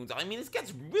pop Boone's. I mean, this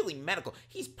gets really medical.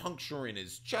 He's puncturing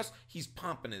his chest. He's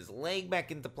popping his leg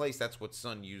back into place. That's what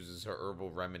Sun uses her herbal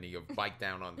remedy of bite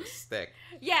down on the stick.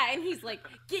 Yeah, and he's like,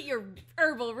 get your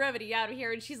herbal remedy out of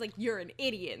here. And she's like, you're an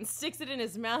idiot. And sticks it in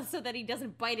his mouth so that he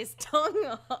doesn't bite his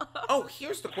tongue off. Oh,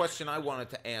 here's the question I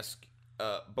wanted to ask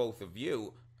both of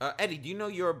you. Eddie, do you know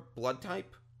your blood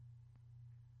type?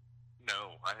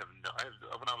 No, I have no.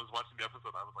 When I was watching the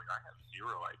episode, I was like, I have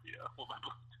zero idea what my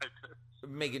blood type is.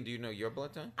 Megan, do you know your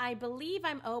blood type? I believe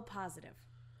I'm O positive.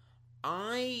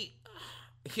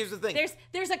 Here's the thing.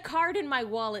 There's a card in my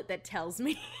wallet that tells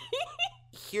me.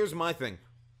 Here's my thing.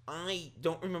 I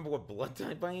don't remember what blood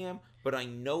type I am, but I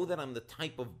know that I'm the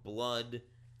type of blood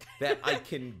that I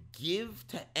can give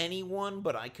to anyone,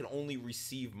 but I can only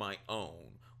receive my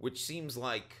own, which seems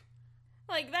like...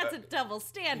 Like, that's a double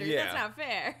standard. yeah. That's not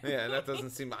fair. Yeah, that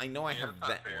doesn't seem... I know I have it's not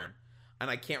that fair. one, and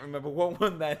I can't remember what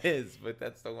one that is, but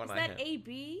that's the one Is I that have.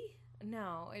 AB?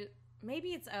 No. Maybe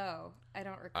it's O. I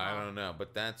don't recall. I don't know,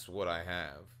 but that's what I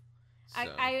have. So.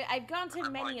 I've gone to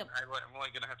I'm many... like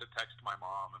gonna have to text my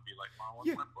mom and be like, Mom, what's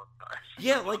Yeah. my blood type?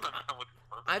 Yeah, like, What's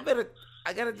my blood type?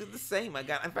 I gotta do the same.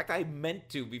 In fact, I meant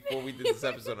to before we did this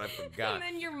episode, and I forgot. And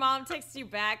then your mom texts you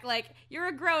back like, you're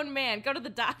a grown man. Go to the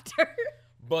doctor.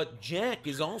 But Jack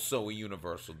is also a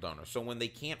universal donor. So when they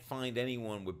can't find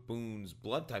anyone with Boone's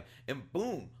blood type, and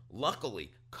Boone,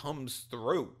 luckily, comes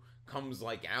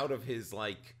like out of his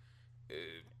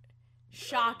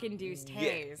Shock-induced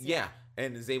haze. Yeah,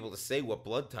 and is able to say what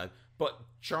blood type. But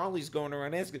Charlie's going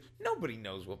around asking, nobody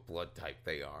knows what blood type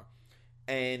they are.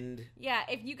 And Yeah,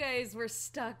 if you guys were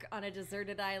stuck on a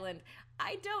deserted island,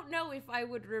 I don't know if I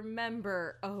would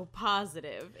remember O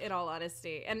positive, in all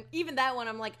honesty. And even that one,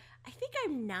 I'm like, I think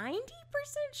I'm 90%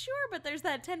 sure, but there's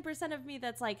that 10% of me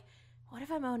that's like, what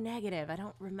if I'm O negative? I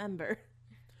don't remember.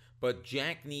 But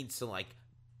Jack needs to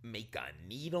make a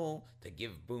needle to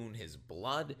give Boone his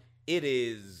blood. It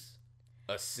is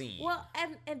a scene. Well,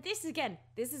 and this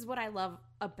is what I love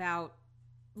about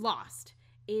Lost,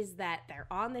 is that they're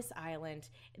on this island.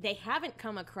 They haven't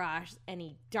come across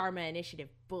any Dharma Initiative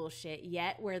bullshit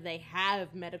yet where they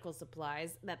have medical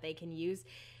supplies that they can use.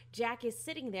 Jack is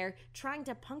sitting there trying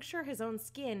to puncture his own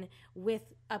skin with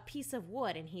a piece of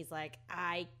wood, and he's like,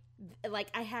 I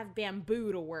have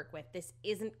bamboo to work with. This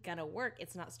isn't gonna work.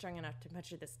 It's not strong enough to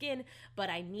puncture the skin, but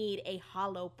I need a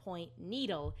hollow point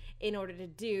needle in order to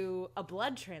do a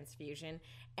blood transfusion,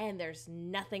 and there's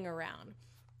nothing around.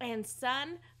 And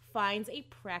Sun finds a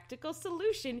practical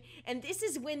solution, and this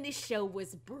is when this show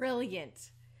was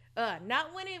brilliant.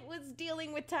 Not when it was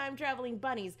dealing with time-traveling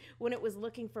bunnies, when it was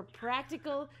looking for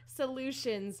practical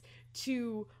solutions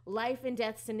to life and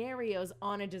death scenarios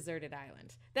on a deserted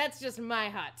island. That's just my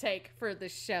hot take for the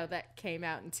show that came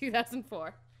out in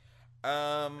 2004.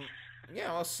 Yeah,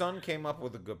 well, Sun came up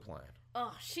with a good plan.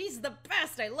 Oh, she's the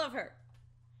best. I love her.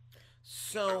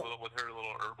 So, with her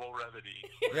little herbal remedy.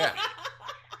 yeah.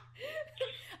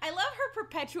 I love her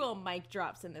perpetual mic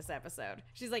drops in this episode.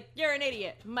 She's like, you're an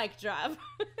idiot. Mic drop.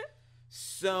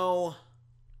 So,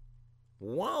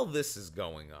 while this is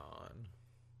going on,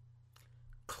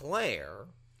 Claire...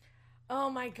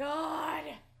 Oh my god.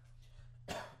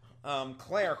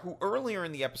 Claire, who earlier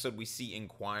in the episode we see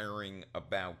inquiring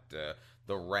about the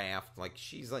raft,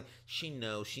 she's like, she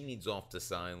knows she needs off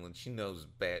this island. She knows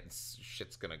bad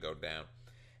shit's gonna go down.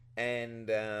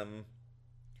 And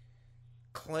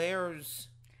Claire's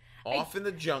off in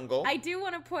the jungle. I do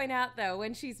want to point out, though,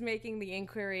 when she's making the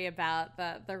inquiry about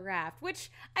the raft,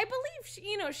 which I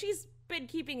believe, she's been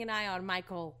keeping an eye on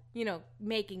Michael,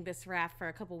 making this raft for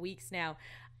a couple weeks now.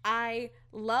 I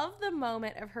love the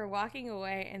moment of her walking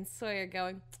away and Sawyer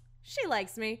going, she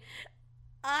likes me.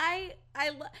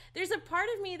 There's a part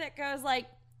of me that goes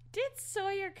did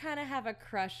Sawyer kind of have a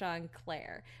crush on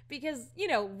Claire? Because,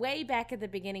 way back at the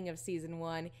beginning of season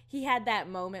 1, he had that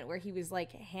moment where he was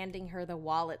handing her the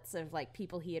wallets of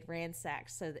people he had ransacked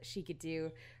so that she could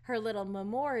do her little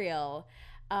memorial.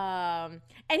 And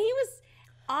he was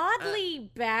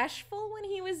oddly bashful when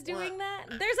he was doing that.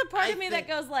 There's a part of me that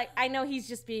goes I know he's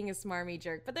just being a smarmy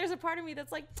jerk, but there's a part of me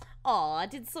that's aw,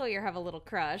 did Sawyer have a little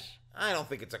crush? I don't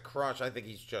think it's a crush. I think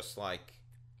he's just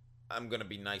I'm gonna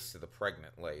be nice to the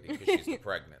pregnant lady because she's the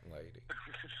pregnant lady.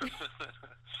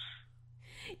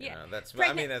 Yeah, that's my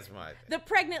thing. The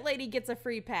pregnant lady gets a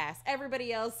free pass.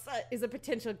 Everybody else is a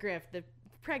potential grift. The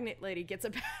pregnant lady gets a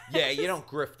pass. Yeah, you don't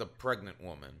grift a pregnant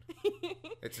woman.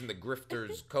 It's in the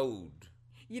grifter's code.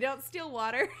 You don't steal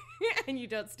water, and you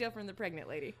don't steal from the pregnant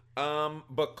lady.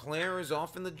 But Claire is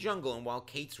off in the jungle, and while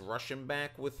Kate's rushing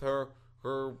back with her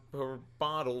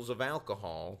bottles of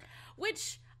alcohol,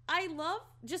 Which I love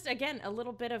just again a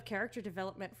little bit of character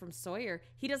development from Sawyer.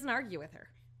 He doesn't argue with her.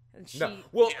 And she, No,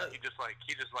 well, Yeah, he just like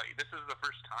this is the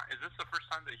first time. Is this the first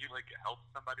time that you like helped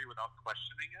somebody without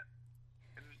questioning it?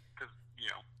 Because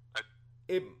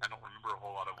I don't remember a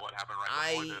whole lot of what happened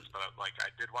right before this, but like I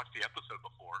did watch the episode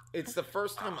before. it's the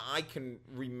first time I can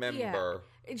remember.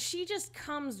 And she just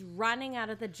comes running out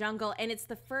of the jungle, and it's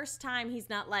the first time he's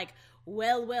not like,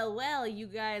 well, you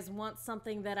guys want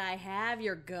something that I have,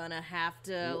 you're gonna have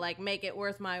to like make it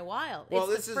worth my while. Well,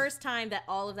 It's the first time that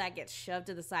all of that gets shoved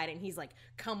to the side, and he's like,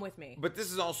 come with me. But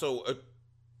this is also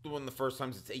one of the first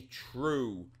times it's a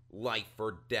true life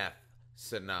or death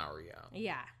scenario.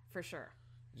 Yeah, for sure.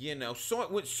 You know,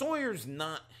 Sawyer's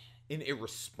not an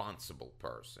irresponsible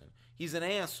person. He's an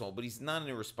asshole, but he's not an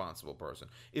irresponsible person.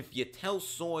 If you tell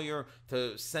Sawyer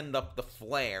to send up the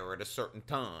flare at a certain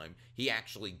time, he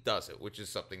actually does it, which is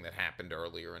something that happened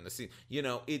earlier in the season. You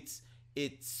know, it's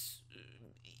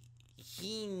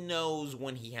he knows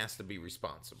when he has to be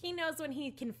responsible. He knows when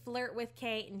he can flirt with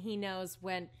Kate, and he knows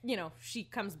when, she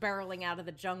comes barreling out of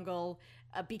the jungle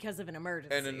because of an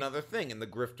emergency. And another thing in the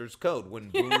Grifter's Code, when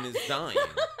Boone is dying,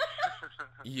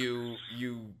 you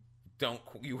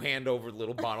hand over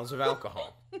little bottles of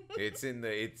alcohol.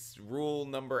 It's rule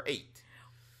number 8.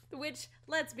 Which,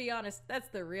 let's be honest, that's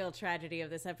the real tragedy of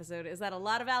this episode, is that a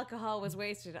lot of alcohol was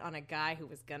wasted on a guy who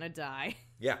was gonna die.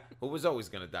 Yeah, who was always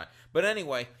gonna die. But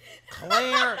anyway,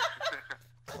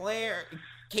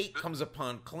 Kate comes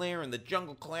upon Claire in the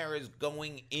jungle. Claire is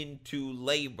going into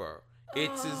labor.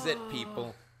 It's as it,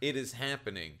 people. It is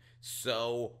happening.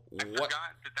 So I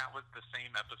forgot that was the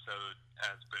same episode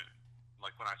as Boone.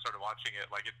 Like when I started watching it,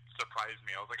 like it surprised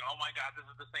me. I was like, "Oh my god, this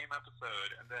is the same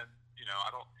episode!" And then,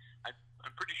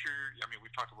 I'm pretty sure. I mean,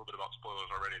 we've talked a little bit about spoilers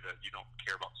already. That you don't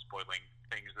care about spoiling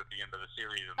things at the end of the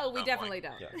series. And we stuff. definitely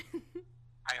don't. Yeah.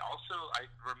 I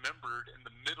remembered in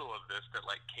the middle of this that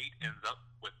like Kate ends up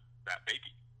with that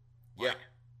baby. Yeah.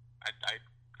 I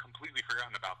completely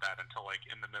forgotten about that until like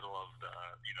in the middle of the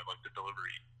like the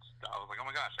delivery. I was like, oh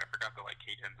my gosh, I forgot that like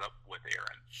Kate ends up with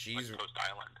Aaron. She's Post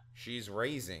Island. She's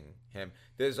raising him.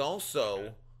 There's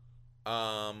also,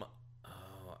 I'm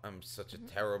such a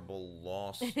terrible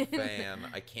Lost fan.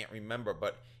 I can't remember,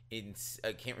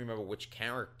 I can't remember which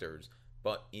characters.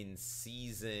 But in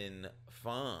season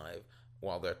 5,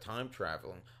 while they're time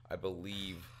traveling, I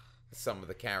believe some of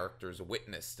the characters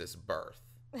witnessed this birth.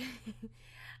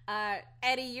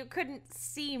 Eddie, you couldn't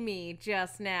see me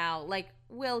just now, like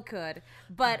Will could,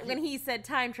 but when he said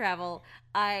time travel,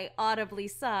 I audibly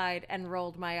sighed and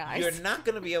rolled my eyes. You're not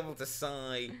going to be able to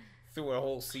sigh through a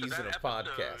whole season of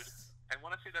podcasts. I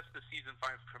want to say that's the season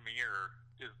 5 premiere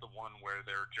is the one where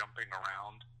they're jumping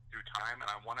around through time, and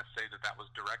I want to say that was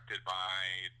directed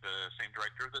by the same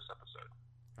director of this episode.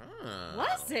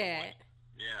 Was it?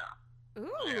 Yeah.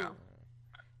 Ooh. Yeah.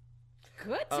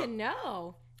 Good to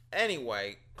know.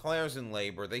 Anyway, Claire's in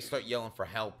labor. They start yelling for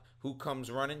help. Who comes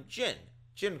running? Jin.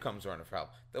 Jin comes running for help.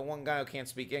 The one guy who can't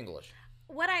speak English.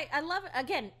 What I love,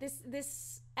 again,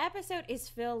 this episode is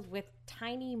filled with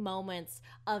tiny moments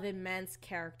of immense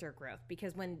character growth,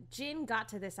 because when Jin got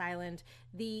to this island,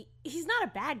 he's not a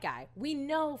bad guy. We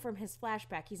know from his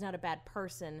flashback he's not a bad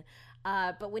person,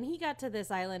 but when he got to this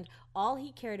island, all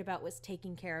he cared about was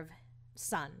taking care of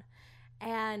Sun.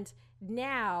 And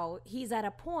now he's at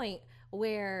a point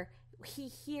where he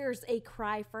hears a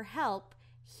cry for help.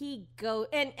 He go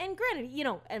and granted,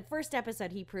 at first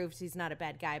episode he proves he's not a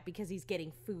bad guy because he's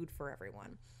getting food for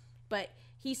everyone. But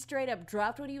he straight up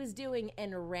dropped what he was doing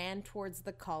and ran towards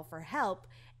the call for help.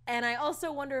 And I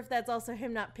also wonder if that's also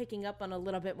him not picking up on a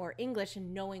little bit more English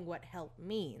and knowing what help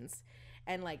means.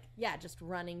 And just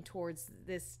running towards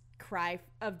this cry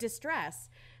of distress.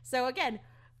 So again,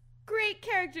 great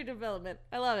character development.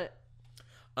 I love it.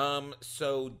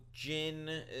 So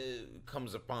Jin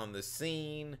comes upon the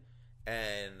scene,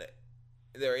 and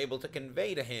they're able to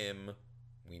convey to him,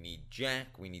 we need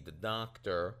Jack, we need the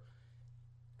doctor.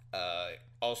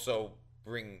 Also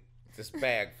bring this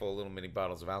bag full of little mini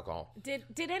bottles of alcohol. Did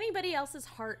anybody else's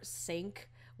heart sink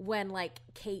when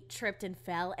Kate tripped and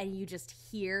fell, and you just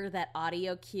hear that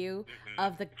audio cue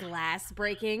of the glass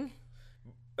breaking?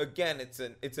 Again, it's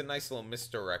a nice little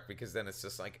misdirect, because then it's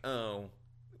just like, oh,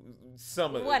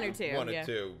 some of one or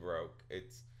two broke.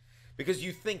 It's because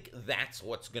you think that's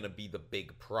what's gonna be the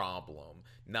big problem,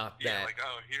 not that. Yeah,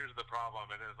 here's the problem,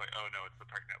 and then it's like, oh no, it's the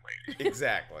pregnant lady.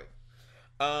 Exactly.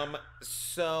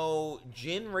 So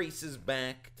Jin races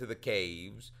back to the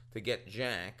caves to get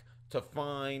Jack, to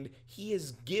find he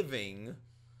is giving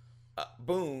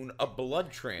Boone a blood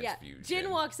Yeah, transfusion. Jin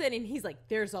walks in and he's like,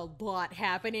 "There's a lot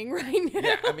happening right now."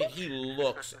 Yeah, I mean, he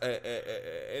looks,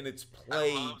 and it's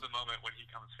played. I love the moment when he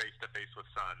comes face to face with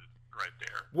Sun right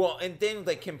there. Well, and Daniel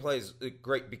Day Kim plays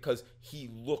great because he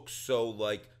looks so,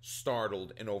 like,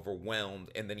 startled and overwhelmed,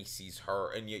 and then he sees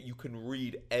her, and yet you can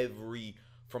read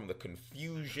from the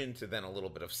confusion to then a little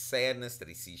bit of sadness that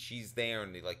he sees she's there,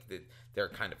 and they're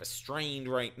kind of estranged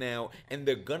right now, and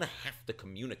they're gonna have to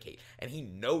communicate, and he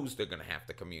knows they're gonna have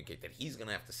to communicate, that he's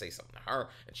gonna have to say something to her,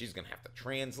 and she's gonna have to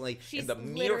translate. She's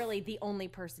and literally the only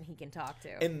person he can talk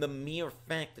to. And the mere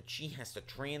fact that she has to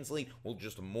translate will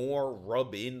just more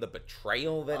rub in the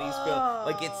betrayal that he's feeling.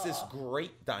 Like, it's this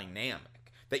great dynamic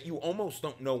that you almost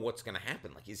don't know what's going to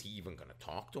happen. Like, is he even going to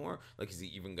talk to her? Like, is he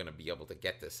even going to be able to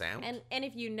get this out? And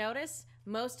if you notice,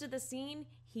 most of the scene,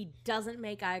 he doesn't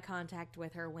make eye contact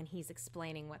with her when he's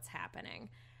explaining what's happening.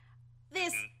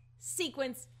 This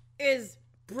sequence is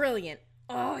brilliant.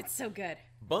 Oh, it's so good.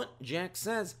 But Jack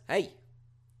says, hey,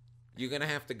 you're going to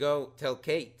have to go tell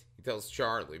Kate. He tells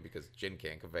Charlie, because Jin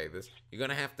can't convey this. You're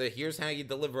going to have to, here's how you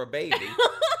deliver a baby.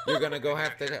 You're going to go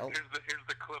have to help. Here's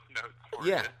the cliff notes for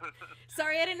Yeah. you.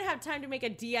 Sorry, I didn't have time to make a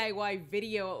DIY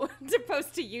video to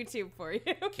post to YouTube for you.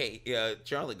 Kate,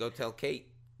 Charlie, go tell Kate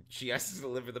she has to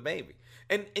deliver the baby.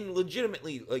 And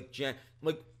legitimately, like, Jack,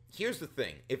 like, here's the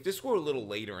thing. If this were a little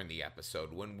later in the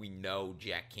episode when we know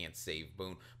Jack can't save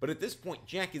Boone, but at this point,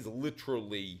 Jack is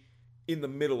literally in the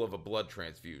middle of a blood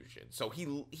transfusion. So he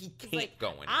can't go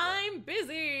anywhere. I'm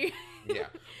busy. Yeah.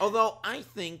 Although I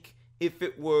think if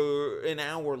it were an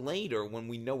hour later when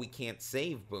we know he can't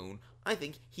save Boone, I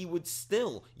think he would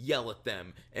still yell at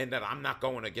them and that I'm not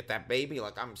going to get that baby.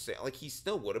 Like he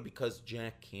still would have, because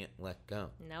Jack can't let go.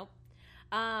 Nope.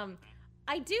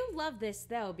 I do love this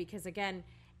though, because again,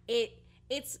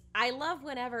 it's I love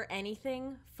whenever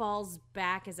anything falls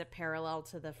back as a parallel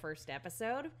to the first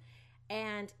episode.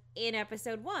 And in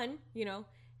episode 1, you know,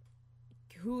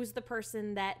 who's the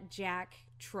person that Jack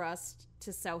trusts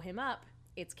to sew him up?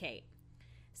 It's Kate.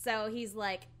 So he's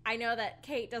like, I know that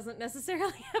Kate doesn't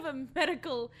necessarily have a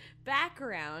medical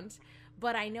background,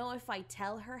 but I know if I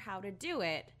tell her how to do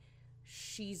it,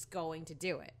 she's going to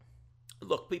do it.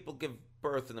 Look, people give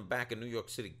birth in the back of New York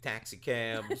City taxi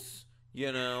cabs.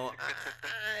 You know,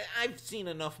 I've seen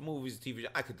enough movies and TV.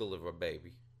 I could deliver a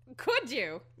baby. Could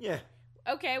you? Yeah.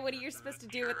 Okay, what are you supposed to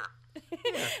do with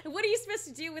what are you supposed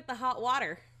to do with the hot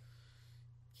water?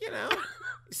 You know,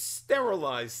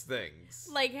 sterilize things.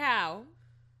 Like how?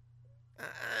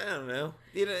 I don't know.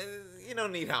 You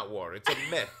don't need hot water. It's a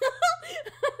myth.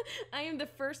 I am the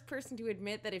first person to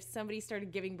admit that if somebody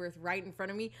started giving birth right in front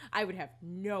of me, I would have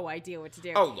no idea what to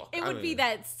do. Oh, look. It would be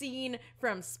that scene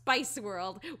from Spice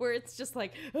World where it's just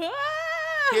like, ah!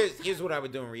 Here's what I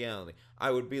would do in reality.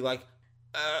 I would be like,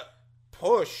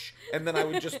 push, and then I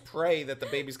would just pray that the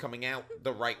baby's coming out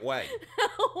the right way.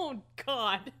 Oh,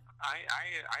 God. I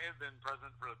have been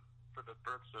present for the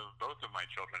births of both of my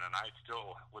children, and I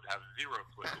still would have zero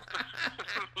clue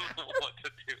what to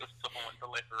do if someone went to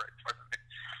labor right in front of me.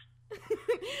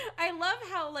 I love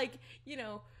how, like, you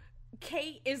know,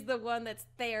 Kate is the one that's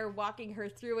there walking her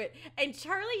through it, and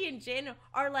Charlie and Jin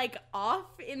are, like,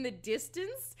 off in the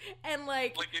distance, and,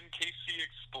 like in case she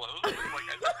explodes? Like,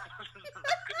 I couldn't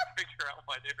figure out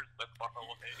why they were so far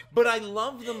away. But I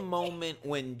love the moment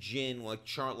when Jin,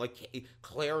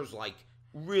 Claire's, like,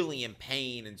 really in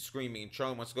pain and screaming, and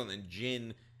Charlie wants to go, and then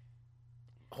Jin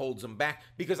holds him back,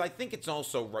 because I think it's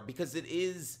also right, because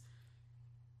this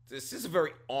is a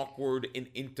very awkward and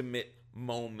intimate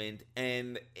moment,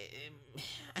 and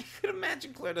I could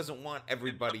imagine Claire doesn't want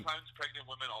everybody. And sometimes pregnant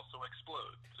women also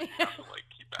explode, so you have to, like,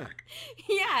 keep back.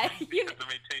 Yeah, You have to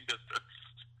maintain distance.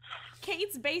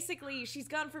 Kate's basically, she's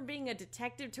gone from being a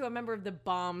detective to a member of the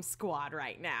bomb squad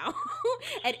right now.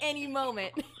 At any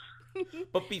moment.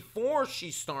 But before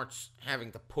she starts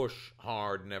having to push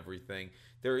hard and everything,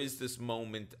 there is this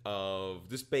moment of,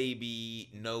 this baby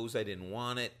knows I didn't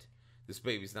want it. This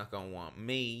baby's not going to want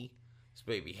me. This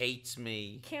baby hates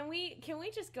me. Can we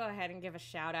just go ahead and give a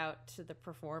shout out to the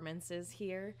performances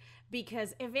here?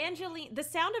 Because the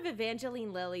sound of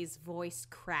Evangeline Lilly's voice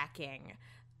cracking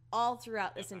all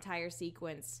throughout this entire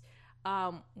sequence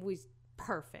was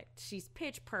perfect. She's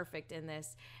pitch perfect in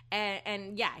this.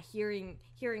 And yeah, hearing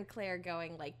Claire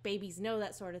going, like, babies know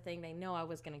that sort of thing. They know I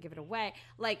was going to give it away.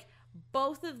 Like,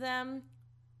 both of them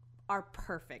are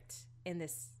perfect in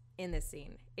this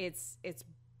scene. It's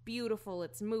beautiful.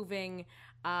 It's moving.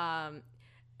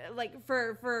 Like,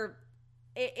 for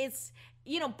it's,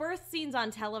 birth scenes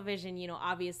on television,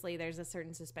 obviously there's a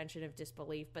certain suspension of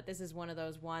disbelief, but this is one of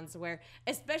those ones where,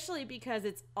 especially because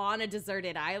it's on a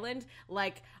deserted island,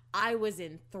 like, I was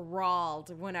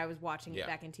enthralled when I was watching it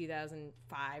back in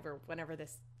 2005 or whenever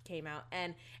this came out.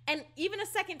 And even a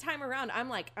second time around,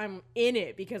 I'm in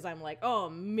it because I'm like, oh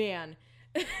man,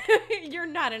 you're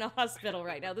not in a hospital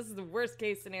right now. This is the worst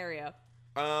case scenario.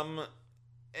 And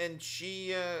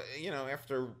she,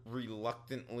 after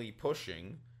reluctantly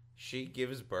pushing, she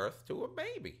gives birth to a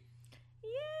baby.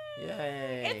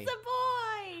 Yay! It's a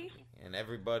boy! And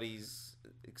everybody's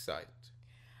excited.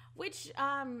 Which,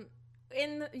 again,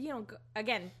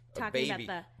 talking about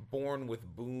the... born with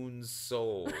Boone's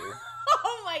soul.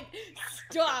 Oh my...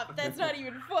 Stop! That's not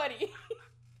even funny.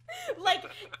 Like,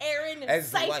 Aaron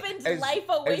siphoned life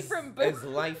away from Boone. As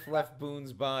life left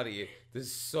Boone's body, the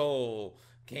soul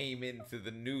came into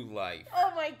the new life.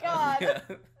 Oh my god.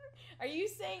 Are you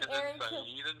saying and Aaron killed...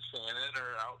 Saeed and Shannon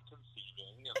are out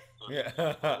conceiving, and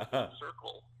the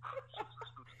circle.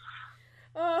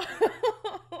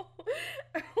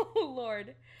 Oh,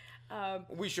 Lord.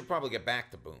 We should probably get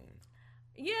back to Boone.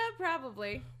 Yeah,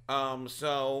 probably.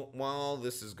 So, while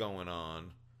this is going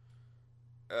on,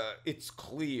 it's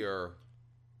clear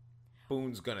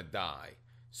Boone's gonna die.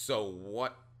 So,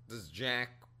 what does Jack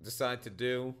decide to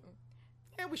do?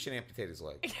 Yeah, we should amputate his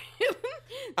leg.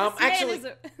 Actually,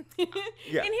 in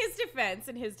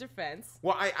his defense.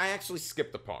 Well, I actually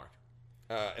skipped a part,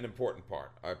 an important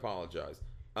part. I apologize.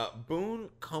 Boone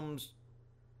comes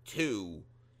to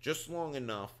just long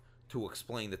enough to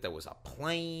explain that there was a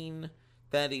plane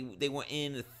that they were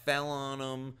in, it fell on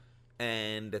him,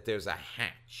 and that there's a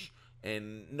hatch.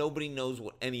 And nobody knows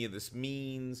what any of this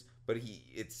means, but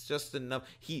it's just enough.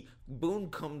 Boone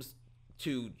comes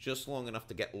to just long enough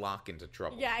to get Locke into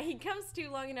trouble. Yeah, he comes to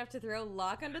long enough to throw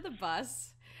Locke under the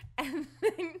bus, and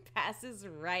then passes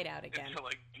right out again. And to,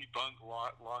 debunk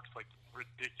Locke's,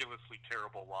 ridiculously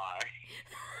terrible lie.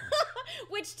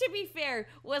 Which, to be fair,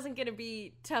 wasn't going to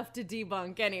be tough to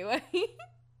debunk anyway.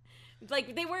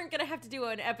 They weren't going to have to do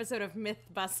an episode of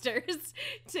Mythbusters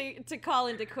to call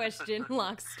into question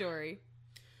Locke's story.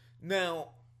 Now,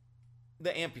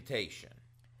 the amputation.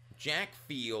 Jack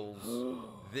feels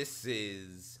this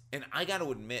is... And I got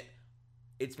to admit,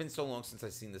 it's been so long since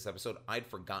I've seen this episode, I'd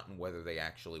forgotten whether they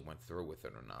actually went through with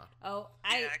it or not. Oh,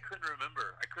 I couldn't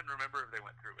remember. I couldn't remember if they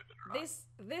went through with it or not.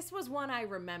 This was one I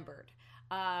remembered.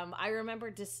 I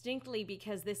remember distinctly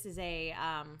because this was a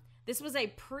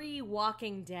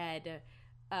pre-Walking Dead,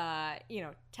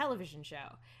 television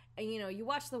show. And, you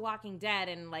watch The Walking Dead,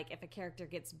 and, if a character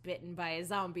gets bitten by a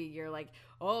zombie, you're like,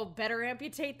 oh, better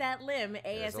amputate that limb ASAP.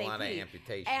 There's a lot of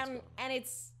amputations. And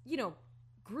it's,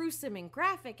 gruesome and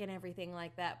graphic and everything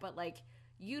like that, but,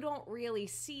 you don't really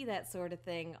see that sort of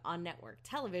thing on network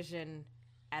television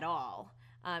at all.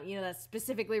 That's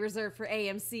specifically reserved for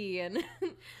AMC and...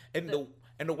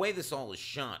 And the way this all is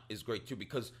shot is great, too,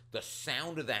 because the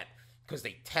sound of that... Because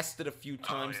they tested a few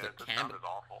times. The sound is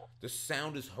awful. The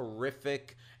sound is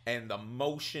horrific, and the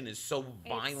motion is so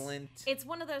violent. It's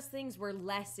one of those things where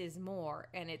less is more,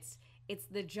 and it's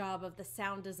the job of the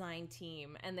sound design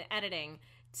team and the editing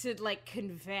to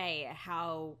convey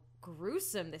how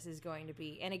gruesome this is going to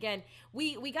be. And again,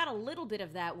 we got a little bit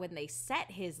of that when they set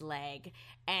his leg,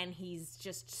 and he's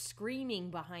just screaming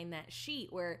behind that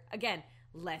sheet. Where again,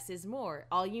 less is more.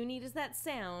 All you need is that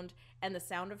sound and the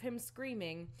sound of him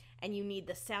screaming, and you need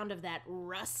the sound of that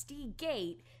rusty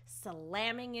gate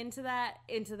slamming into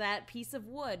that piece of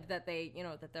wood that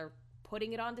they're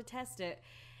putting it on to test it.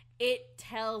 It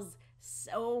tells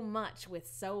so much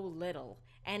with so little,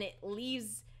 and it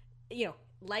leaves,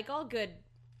 like all good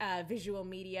visual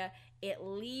media, it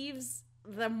leaves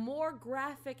the more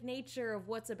graphic nature of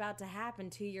what's about to happen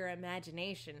to your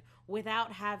imagination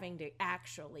without having to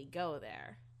actually go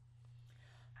there.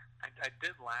 I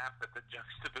did laugh at the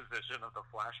juxtaposition of the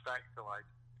flashback to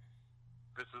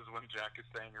this is when Jack is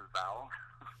saying his vow.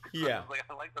 Yeah.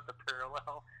 I like that the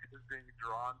parallel is being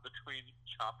drawn between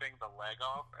chopping the leg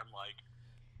off and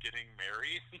getting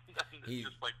married. It's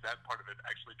just that part of it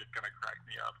actually did kind of crack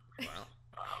me up. Wow.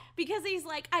 Because he's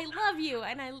like, I love you,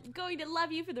 and I'm going to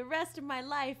love you for the rest of my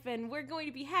life, and we're going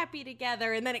to be happy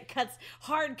together. And then it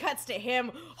hard cuts to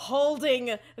him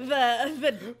holding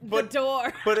the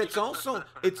door. But it's also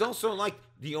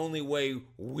the only way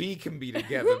we can be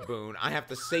together, Boone. I have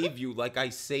to save you like I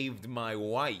saved my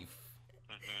wife.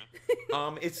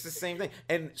 It's the same thing.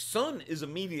 And Sun is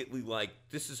immediately like,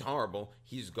 this is horrible.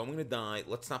 He's going to die.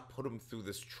 Let's not put him through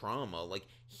this trauma.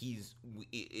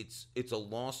 It's a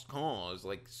lost cause.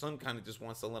 Sun kind of just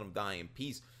wants to let him die in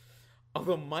peace.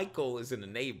 Although Michael is an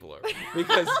enabler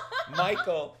because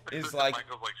Michael is like,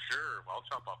 Michael's like, sure, I'll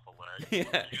chop off the leg.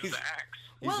 yeah, Use the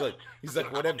axe. he's like I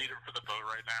whatever. don't need him for the boat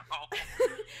right now.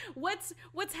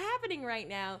 What's happening right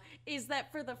now is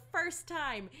that for the first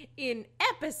time in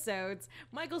episodes,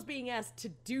 Michael's being asked to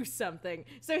do something.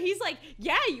 So he's like,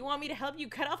 "Yeah, you want me to help you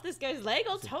cut off this guy's leg?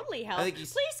 I'll totally help. think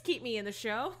Please keep me in the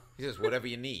show." He says whatever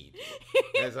you need.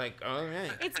 And it's like, all right.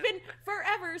 It's been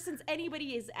forever since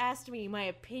anybody has asked me my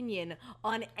opinion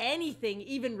on anything,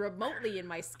 even remotely in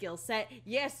my skill set.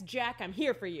 Yes, Jack, I'm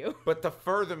here for you. But to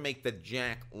further make the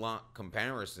Jack Locke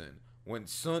comparison, when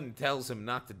Sun tells him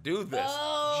not to do this,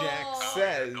 Jack Oh.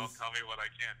 says, Don't tell me what I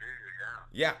can't do.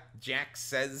 yeah, Jack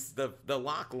says the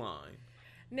Locke line.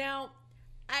 Now,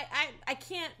 I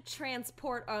can't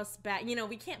transport us back. You know,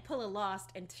 we can't pull a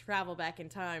Lost and travel back in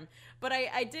time. But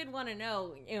I did want to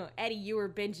know, Eddie, you were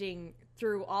binging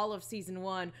through all of season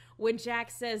 1. When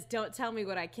Jack says, "Don't tell me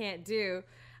what I can't do,"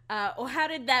 well, how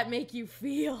did that make you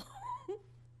feel?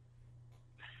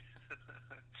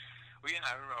 Well, yeah,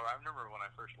 I remember when I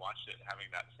first watched it having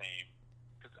that same,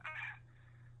 because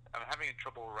I'm having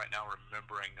trouble right now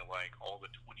remembering like all the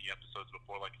 20 episodes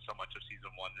before, like so much of season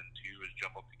 1 and 2 is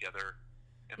jumbled together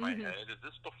in my head. Is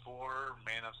this before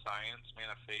Man of Science,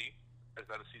 Man of Faith? Is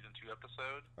that a season 2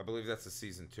 episode? I believe that's a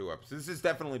season 2 episode. This is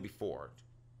definitely before it.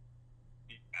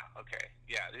 Yeah, okay.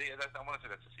 Yeah, I want to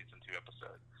say that's a season 2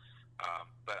 episode.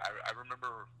 But I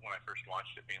remember when I first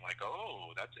watched it being like,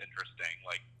 oh, that's interesting.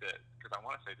 Like, because I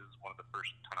want to say this is one of the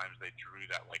first times they drew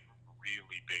that, like,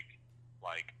 really big,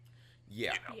 like,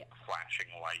 Yeah. flashing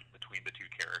light between the two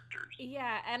characters.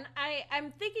 Yeah, and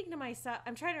I'm thinking to myself,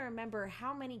 I'm trying to remember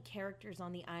how many characters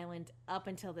on the island up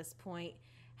until this point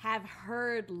have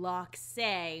heard Locke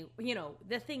say,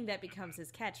 the thing that becomes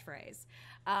his catchphrase.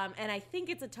 And I think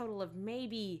it's a total of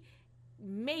maybe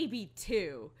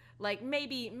 2, like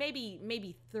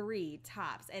maybe 3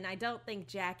 tops. And I don't think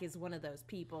Jack is one of those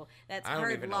people that's I don't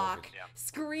heard even know if Locke it's-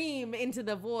 scream into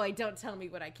the void, "Don't tell me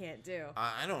what I can't do."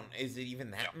 I don't. Is it even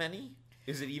that many?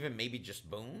 Is it even maybe just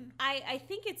Boone? I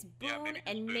think it's Boone Yeah, maybe just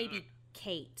and Boone. maybe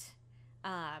Kate,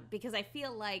 because I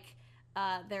feel like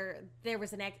there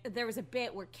was a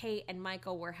bit where Kate and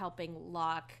Michael were helping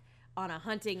Locke on a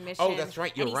hunting mission. Oh, that's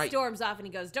right, you're and he right. storms off and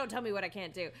he goes, "Don't tell me what I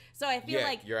can't do." So I feel Yeah,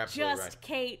 like you're absolutely just right.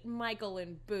 Kate, Michael,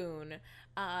 and Boone.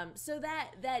 So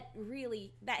that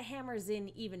really hammers in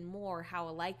even more how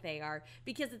alike they are,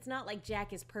 because it's not like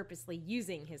Jack is purposely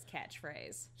using his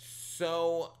catchphrase.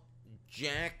 So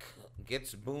Jack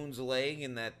gets Boone's leg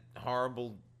in that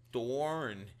horrible door,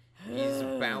 and he's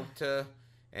about to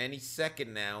any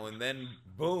second now, and then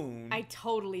Boone. I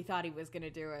totally thought he was gonna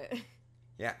do it.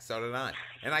 Yeah, so did I.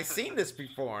 And I seen this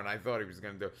before, and I thought he was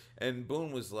going to do it. And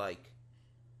Boone was like,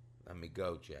 "Let me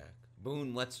go, Jack."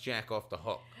 Boone lets Jack off the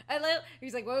hook.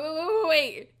 He's like,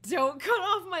 wait, don't cut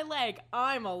off my leg.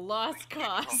 I'm a lost Don't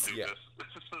cause. do Yeah. this.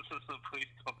 Please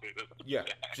don't do this. Yeah,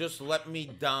 just let me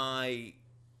die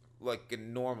like a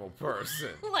normal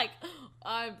person. Like,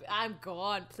 I'm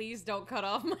gone. Please don't cut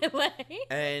off my leg.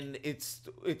 And it's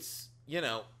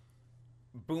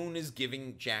Boone is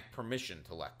giving Jack permission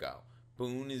to let go.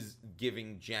 Boone is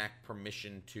giving Jack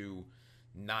permission to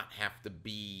not have to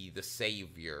be the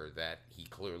savior that he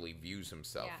clearly views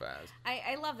himself Yeah. as.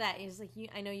 I love that. He's like,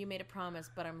 I know you made a promise,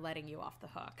 but I'm letting you off the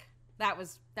hook. That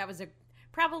was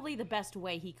probably the best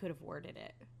way he could have worded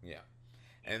it. Yeah.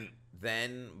 And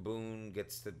then Boone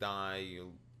gets to die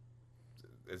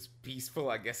as peaceful,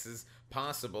 I guess, as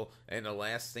possible. And the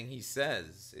last thing he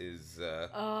says is,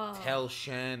 "Tell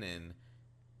Shannon,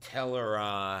 tell her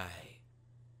I."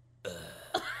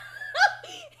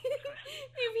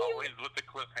 Always with the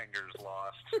cliffhangers,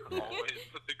 Lost. Always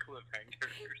with the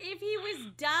cliffhangers. If he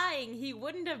was dying, he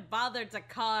wouldn't have bothered to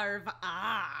carve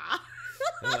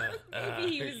Maybe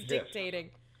he was Yeah.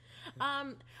 dictating.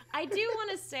 I do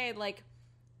want to say, like,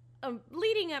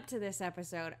 leading up to this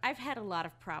episode, I've had a lot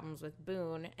of problems with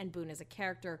Boone and Boone as a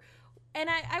character. And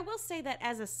I will say that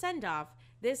as a send-off,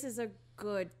 this is a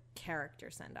good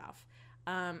character send-off.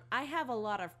 I have a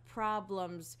lot of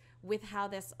problems with how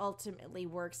this ultimately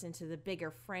works into the bigger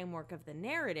framework of the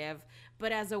narrative,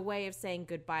 but as a way of saying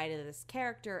goodbye to this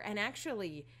character and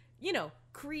actually,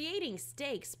 creating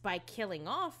stakes by killing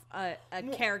off a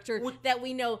character that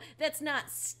we know that's not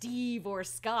Steve or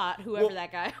Scott, whoever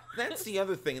that guy was. That's the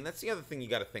other thing, and that's the other thing you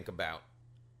got to think about,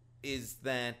 is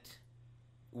that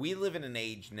we live in an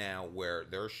age now where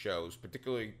there are shows,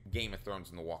 particularly Game of Thrones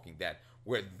and The Walking Dead,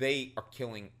 where they are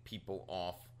killing people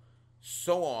off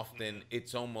so often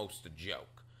it's almost a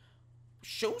joke.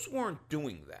 Shows weren't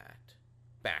doing that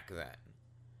back then.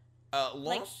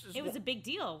 Lost is it was a big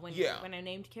deal when when a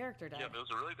named character died. Yeah, that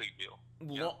was a really big deal.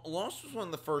 Lost was one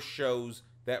of the first shows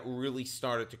that really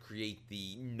started to create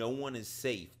the no one is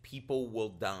safe, people will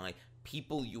die,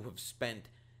 people you have spent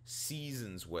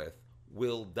seasons with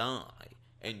will die,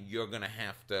 and you're going to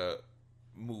have to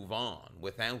move on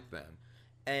without them.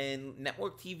 And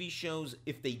network TV shows,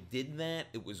 if they did that,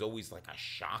 it was always like a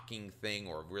shocking thing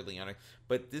or really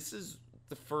but this is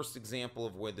the first example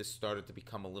of where this started to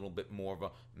become a little bit more of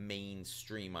a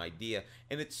mainstream idea.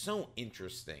 And it's so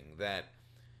interesting that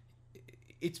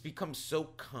it's become so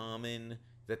common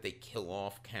that they kill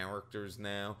off characters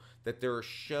now, that there are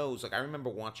shows, like I remember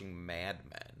watching Mad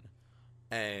Men,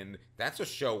 and that's a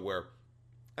show where,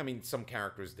 I mean, some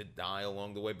characters did die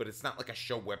along the way, but it's not like a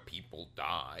show where people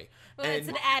die. Well, it's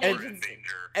an ad agency.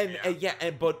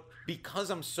 But because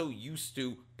I'm so used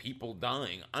to people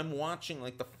dying, I'm watching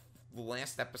like the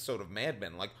last episode of Mad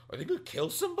Men, like, are they gonna kill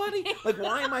somebody? Like,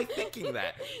 why am I thinking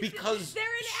that? Because they're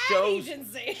an ad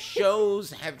agency.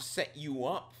 Shows have set you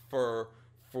up for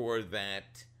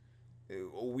that.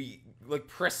 We like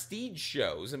prestige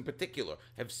shows in particular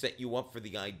have set you up for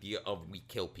the idea of we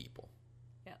kill people.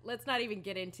 Yeah, let's not even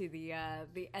get into the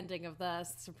ending of The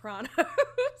Sopranos.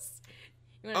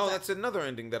 That's another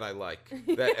ending that I like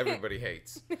that everybody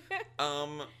hates.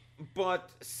 But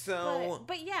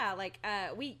yeah, like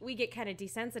we get kind of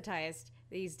desensitized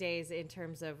these days in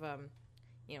terms of a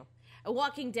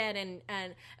Walking Dead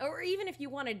and or even if you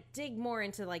want to dig more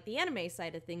into like the anime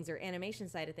side of things or animation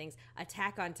side of things,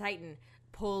 Attack on Titan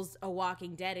pulls a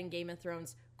Walking Dead and Game of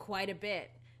Thrones quite a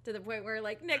bit, to the point where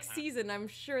like next season I'm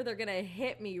sure they're gonna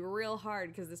hit me real hard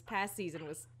because this past season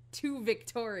was too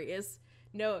victorious.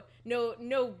 No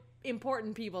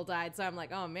important people died, so I'm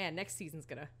like, oh man, next season's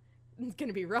gonna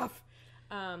be rough.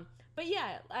 But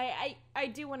yeah, I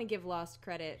do want to give Lost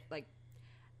credit, like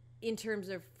in terms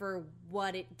of for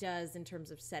what it does in terms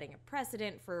of setting a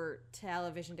precedent for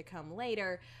television to come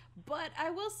later. But I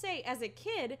will say, as a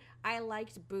kid, I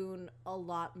liked Boone a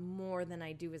lot more than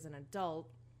I do as an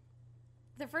adult.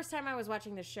 The first time I was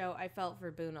watching the show, I felt for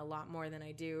Boone a lot more than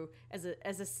I do as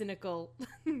a cynical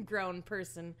grown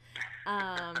person.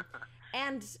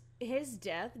 And his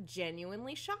death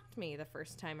genuinely shocked me the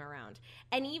first time around.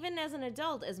 And even as an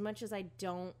adult, as much as I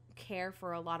don't care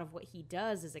for a lot of what he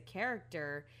does as a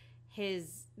character,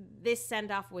 this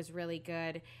send-off was really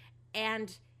good.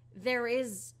 And there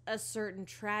is a certain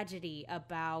tragedy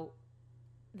about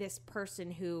this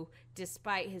person who,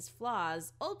 despite his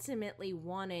flaws, ultimately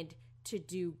wanted to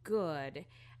do good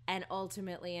and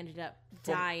ultimately ended up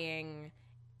dying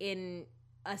in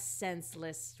a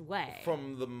senseless way.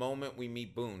 From the moment we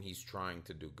meet Boone, he's trying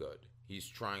to do good. He's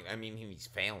trying. I mean, he's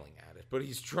failing at it, but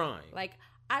he's trying. Like,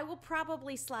 I will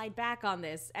probably slide back on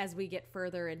this as we get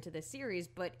further into the series,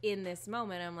 but in this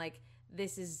moment, I'm like,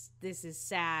 this is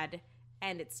sad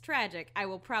and it's tragic. I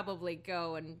will probably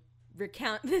go and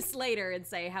recount this later and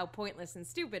say how pointless and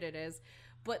stupid it is,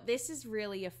 but this is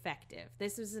really effective.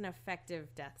 This is an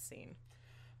effective death scene.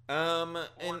 And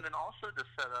then also to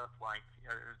set up, like,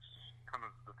 it's kind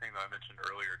of the thing that I mentioned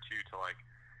earlier too, to like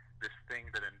this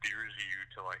thing that endears you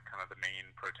to like kind of the main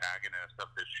protagonist of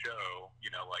this show,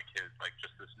 you know, like his like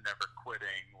just this never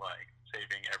quitting, like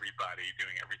saving everybody,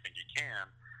 doing everything you can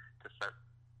to set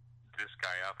this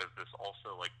guy up as this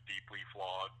also like deeply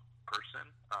flawed person,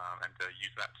 and to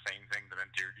use that same thing that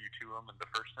endeared you to him in the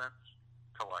first sense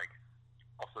to like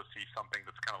also see something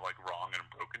that's kind of like wrong and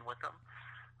broken with him,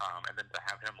 and then to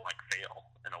have him like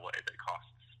fail in a way that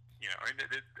costs, you know, I mean,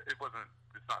 it wasn't,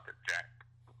 it's not that Jack,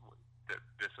 that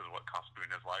this is what cost Boone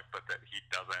his life, but that he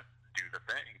doesn't do the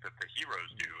thing that the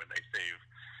heroes do and they save,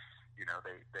 you know,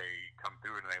 they come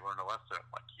through and they learn a lesson.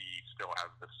 Like, he still has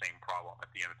the same problem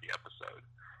at the end of the episode.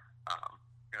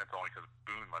 And it's only because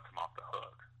Boone lets him off the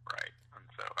hook, right? And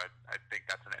so I think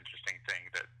that's an interesting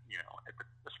thing that, you know,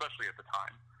 especially at the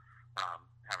time,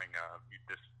 having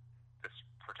this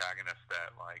protagonist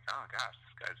that, like, oh gosh,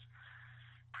 this guy's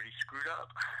pretty screwed up.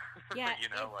 Yeah,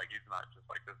 you know, like, he's not just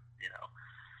like this, you know,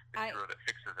 the hero that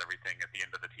fixes everything at the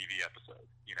end of the TV episode,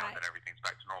 you know, and then everything's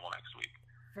back to normal next week.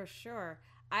 For sure.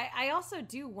 I also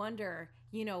do wonder,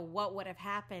 you know, what would have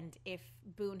happened if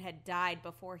Boone had died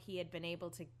before he had been able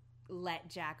to let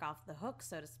Jack off the hook,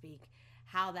 so to speak.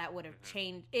 How that would have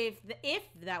changed, if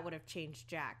that would have changed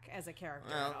Jack as a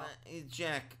character at all.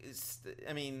 Jack is,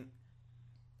 I mean,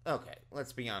 okay,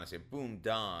 let's be honest. If Boone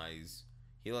dies,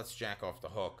 he lets Jack off the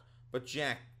hook, but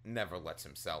Jack never lets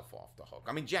himself off the hook.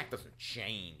 I mean, Jack doesn't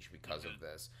change because of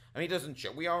this. I mean, he doesn't.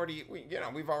 We've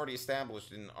already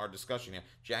established in our discussion here,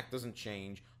 Jack doesn't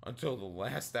change until the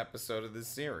last episode of this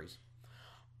series.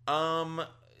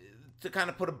 to kind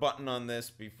of put a button on this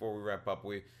before we wrap up,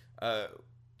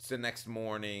 it's the next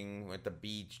morning at the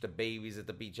beach. The baby's at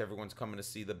the beach. Everyone's coming to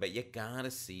see the baby. You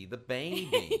gotta see the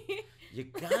baby. You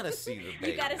gotta see the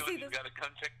baby. You gotta see You gotta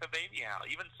come check the baby out.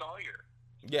 Even Sawyer.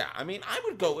 Yeah, I mean, I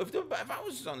would go if I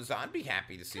was on this. I'd be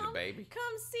happy to see the baby.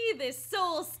 Come see this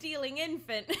soul-stealing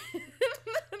infant.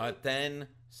 But then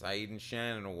Saeed and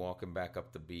Shannon are walking back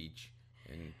up the beach,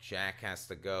 and Jack has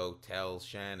to go tell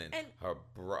Shannon her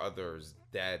brother's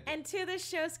dead. And to the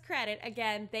show's credit,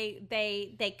 again,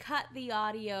 they cut the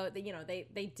audio.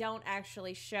 They don't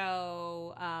actually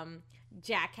show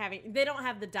Jack having. They don't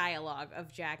have the dialogue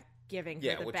of Jack giving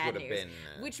her the bad news,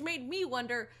 which made me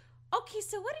wonder. Okay,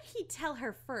 so what did he tell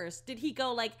her first? Did he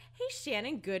go like, "Hey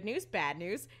Shannon, good news, bad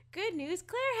news. Good news,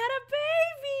 Claire had a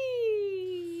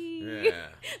baby." Yeah.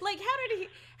 Like how did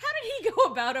he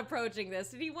go about approaching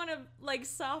this? Did he want to like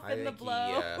soften the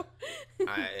blow?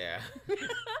 Yeah.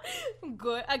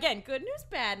 Good. Again, good news,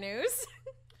 bad news.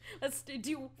 Let's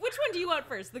do. Which one do you want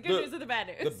first? The good news or the bad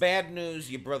news? The bad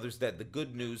news, your brother's dead. The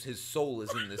good news, his soul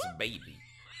is in this baby.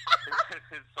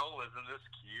 His soul is in this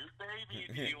cute baby.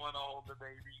 Do you want to hold the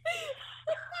baby?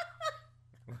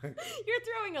 You're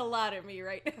throwing a lot at me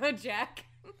right now, Jack.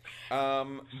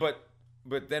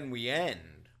 But then we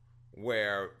end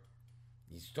where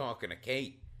he's talking to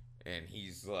Kate, and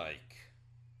he's like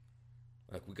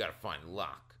we gotta find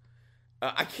Locke.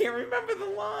 I can't remember the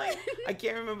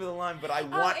line. But I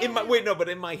want but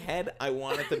in my head I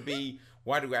want it to be,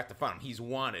 why do we have to find him? He's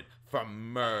wanted for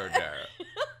murder.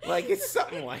 Like it's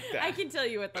something like that. I can tell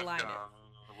you what the line is.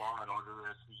 Law and Order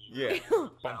SVU.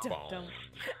 Yeah. Dum.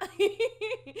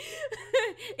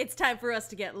 It's time for us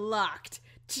to get locked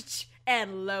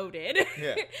and loaded.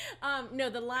 Yeah. No,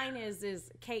 the line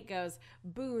is Kate goes,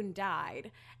 Boone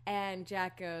died, and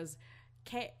Jack goes,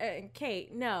 Kate,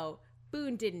 no,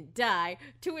 Boone didn't die.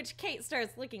 To which Kate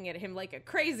starts looking at him like a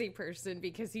crazy person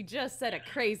because he just said a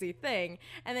crazy thing,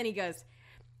 and then he goes,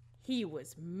 he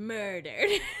was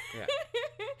murdered. Yeah.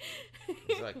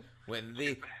 He's like, when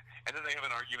the... And then they have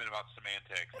an argument about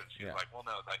semantics, and she's like, well,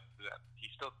 no, he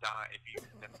still died.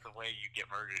 That's the way you get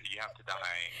murdered. You have to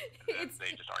die. And then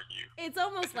they just argue. It's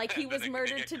almost like he was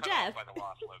murdered to death. By the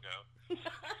Lost logo.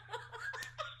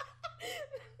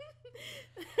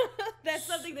 That's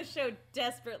something the show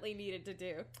desperately needed to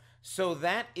do. So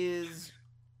that is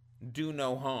Do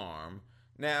No Harm.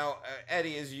 Now,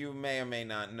 Eddie, as you may or may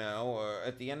not know,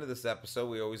 at the end of this episode,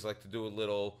 we always like to do a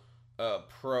little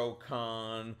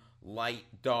pro-con, light,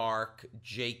 dark,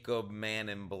 Jacob Man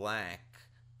in Black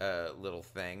little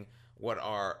thing. What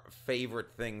our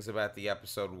favorite things about the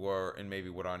episode were, and maybe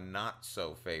what our not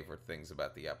so favorite things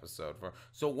about the episode were.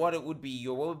 So what would be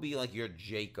like your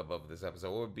Jacob of this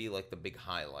episode? What would be like the big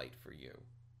highlight for you?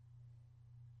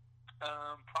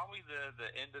 Probably the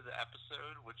end of the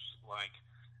episode, which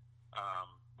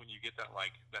when you get that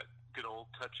good old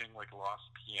touching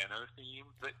Lost piano theme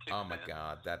that kicks in. Oh my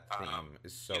God, that theme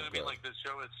is so good. I mean, the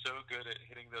show is so good at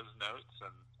hitting those notes,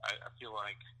 and I feel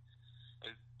like,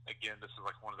 again, this is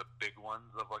one of the big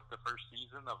ones of the first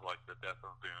season of the death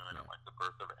of Boone and the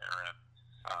birth of Aaron,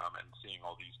 and seeing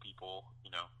all these people,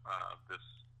 this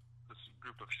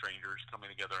group of strangers coming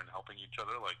together and helping each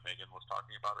other, like Megan was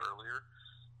talking about earlier.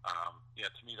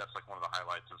 To me, that's one of the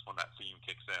highlights is when that theme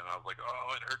kicks in. I was like,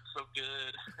 oh, it hurts so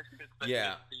good. It's that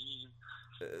good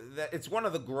theme. It's one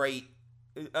of the great.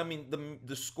 I mean,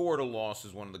 the score to Lost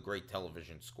is one of the great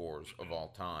television scores of all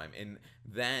time, and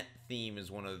that theme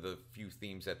is one of the few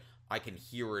themes that I can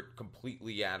hear it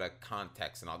completely out of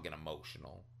context, and I'll get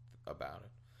emotional about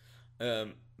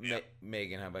it.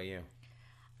 Megan, how about you?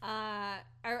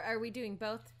 Are we doing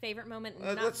both favorite moment?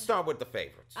 Let's start with the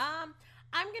favorites. I'm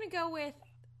gonna go with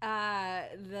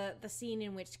the scene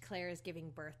in which Claire is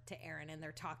giving birth to Aaron, and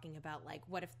they're talking about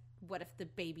what if the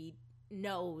baby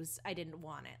knows I didn't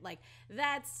want it.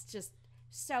 That's just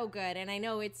so good. And I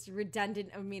know it's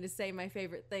redundant of me to say my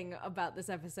favorite thing about this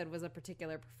episode was a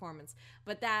particular performance,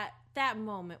 but that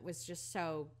moment was just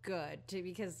so good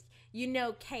because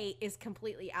Kate is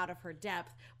completely out of her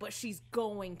depth, but she's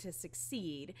going to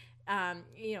succeed.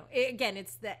 Again,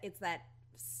 it's that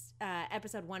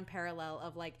episode 1 parallel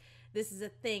of this is a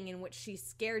thing in which she's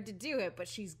scared to do it, but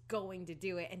she's going to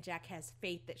do it, and Jack has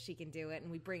faith that she can do it, and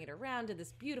we bring it around to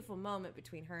this beautiful moment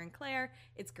between her and Claire.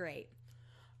 It's great.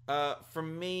 For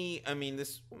me, I mean,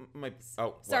 this might...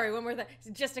 Oh, sorry, one more thing.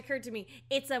 It just occurred to me.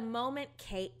 It's a moment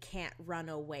Kate can't run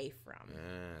away from.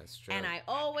 That's true. And I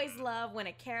always love when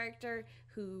a character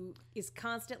who is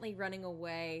constantly running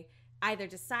away either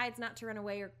decides not to run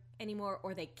away anymore,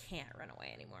 or they can't run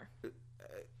away anymore.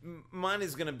 Mine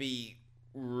is going to be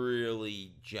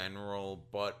really general,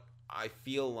 but I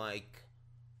feel like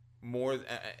more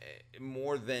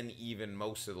than even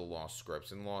most of the Lost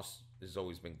scripts, and Lost has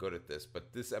always been good at this,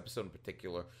 but this episode in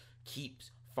particular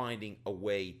keeps finding a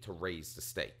way to raise the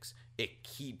stakes. It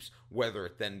keeps, whether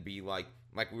it then be like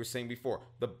we were saying before,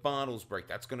 the bottles break.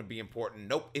 That's going to be important.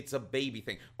 Nope, it's a baby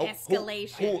thing. Oh,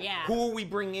 Escalation, yeah. Who are we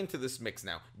bringing into this mix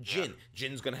now? Jin. Yeah.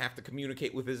 Jin's going to have to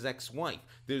communicate with his ex-wife.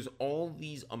 There's all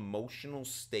these emotional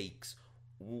stakes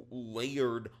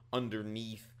layered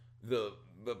underneath the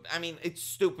I mean, it's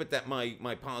stupid that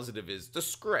my positive is the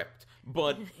script,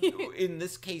 but in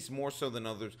this case, more so than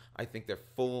others, I think they're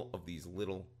full of these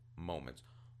little moments.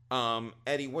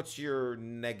 Eddie, what's your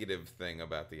negative thing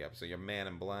about the episode? Your Man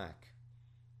in Black.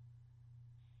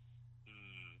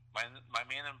 My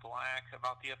Man in Black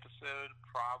about the episode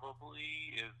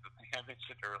probably is the thing I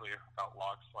mentioned earlier about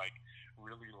Locke's like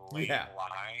really lame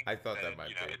lie. I thought that might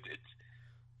be.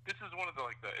 This is one of the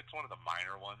it's one of the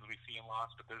minor ones we see in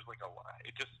Lost, but there's like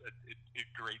it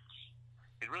grates,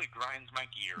 it really grinds my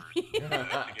gears.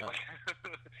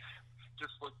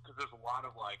 Just like, because there's a lot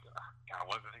of like, God,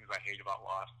 one of the things I hate about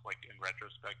Lost, like in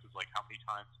retrospect, is like how many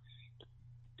times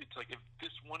it's like if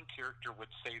this one character would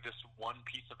say this one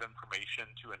piece of information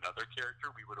to another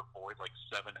character, we would avoid like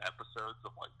 7 episodes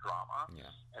of like drama. Yeah.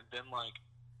 And then like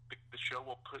the show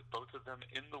will put both of them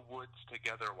in the woods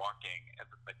together walking, and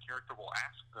the character will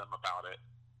ask them about it,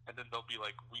 and then they'll be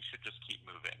like, we should just keep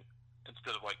moving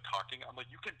instead of like talking. I'm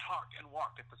like, you can talk and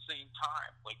walk at the same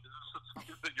time. Like, this is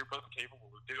something that you're both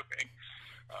capable of doing.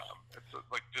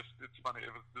 It's funny.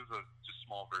 This is a just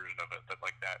small version of it that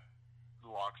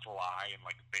Locke's lie and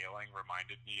like failing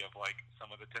reminded me of like some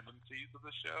of the tendencies of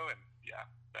the show, and yeah,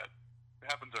 that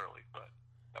happens early, but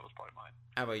that was probably mine.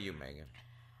 How about you, Megan?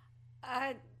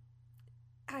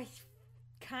 I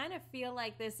kind of feel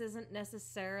like this isn't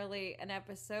necessarily an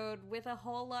episode with a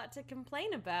whole lot to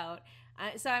complain about.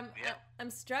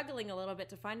 I'm struggling a little bit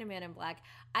to find a Man in Black.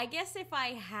 I guess if I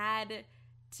had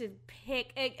to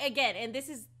pick again, and this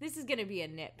is going to be a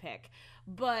nitpick,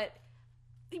 but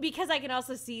because I can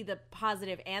also see the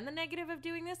positive and the negative of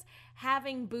doing this,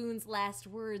 having Boone's last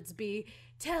words be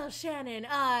 "Tell Shannon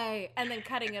and then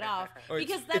cutting it off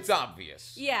because it's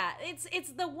obvious. Yeah,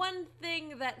 it's the one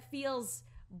thing that feels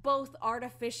both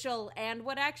artificial and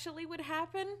what actually would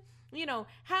happen. You know,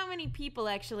 how many people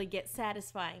actually get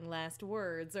satisfying last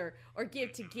words or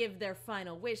give their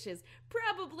final wishes?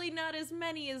 Probably not as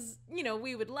many as,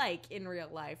 we would like in real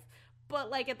life. But,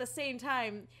 like, at the same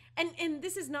time, and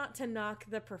this is not to knock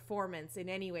the performance in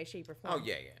any way, shape, or form. Oh,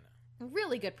 yeah. No.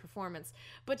 Really good performance.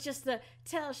 But just the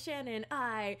 "Tell Shannon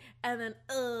and then,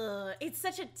 it's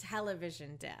such a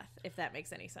television death, if that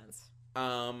makes any sense.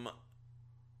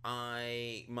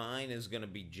 Mine is going to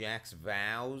be Jack's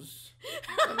vows.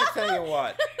 Let me tell you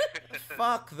what.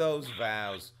 Fuck those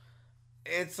vows.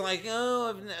 It's like,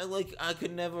 I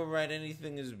could never write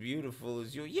anything as beautiful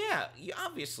as you. Yeah, you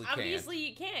obviously can't. Obviously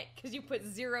you can't, because you put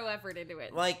zero effort into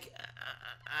it. Like,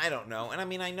 I don't know. And I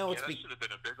mean, I know it's... that should have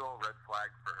been a big old red flag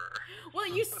for her. Well,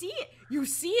 you see it. You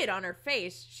see it on her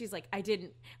face. She's like, I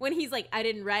didn't... When he's like, I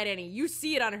didn't write any, you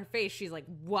see it on her face. She's like,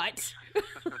 what?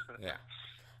 Yeah.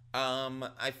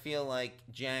 I feel like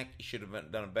Jack should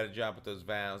have done a better job with those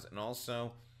vows. And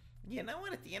also, you know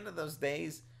what? At the end of those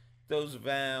days... those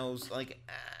vows, like,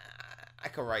 I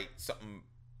could write something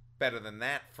better than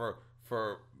that for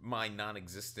my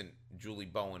non-existent Julie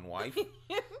Bowen wife.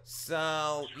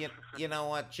 So, you know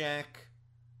what, Jack?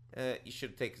 You should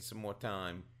have taken some more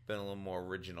time, been a little more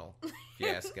original, if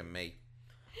you're asking me.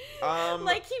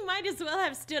 Like, he might as well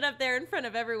have stood up there in front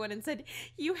of everyone and said,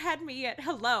 "You had me at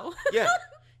hello." Yeah,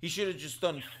 he should have just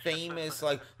done famous,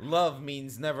 like, love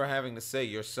means never having to say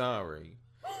you're sorry.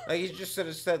 Like, he just should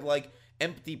have said, like,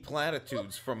 empty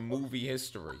platitudes from movie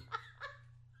history.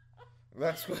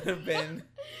 That's what have been,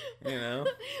 I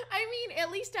mean,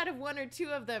 at least out of one or two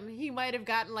of them, he might have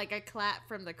gotten like a clap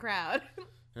from the crowd.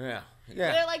 Yeah.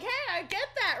 They're like, "Hey, I get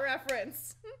that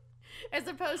reference." As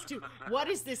opposed to, what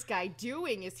is this guy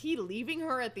doing? Is he leaving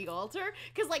her at the altar?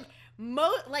 Because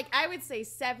I would say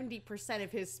 70%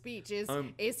 of his speech is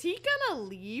he gonna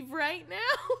leave right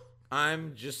now?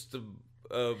 I'm just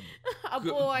a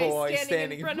boy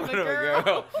standing in front of a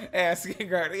girl. Asking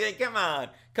her, "Hey, come on."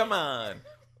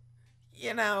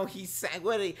 He said,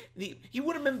 he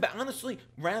would have been, honestly,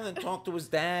 rather than talk to his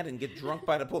dad and get drunk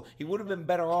by the pool, he would have been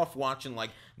better off watching,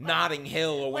 like, Notting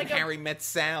Hill or When Harry Met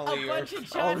Sally or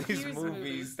all these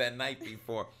movies that night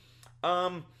before.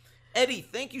 Eddie,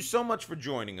 thank you so much for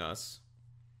joining us.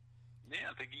 Yeah,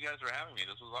 thank you guys for having me.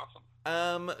 This was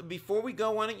awesome. Before we go,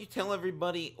 why don't you tell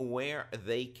everybody where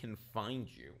they can find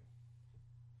you?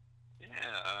 Yeah,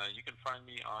 Yeah, you can find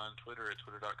me on Twitter at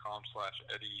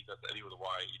twitter.com/Eddie. That's Eddie with a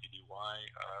Y, EDDY,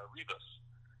 Rivas.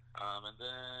 And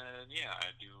then, yeah,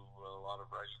 I do a lot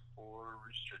of writing for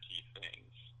Rooster Teeth things.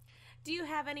 Do you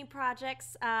have any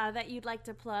projects that you'd like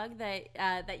to plug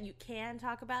that you can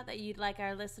talk about that you'd like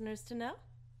our listeners to know?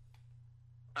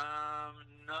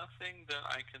 Nothing that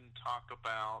I can talk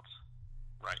about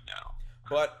right now.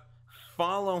 But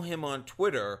follow him on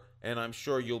Twitter, and I'm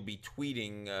sure you'll be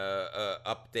tweeting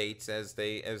updates as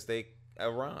they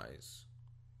arise.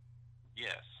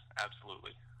 Yes,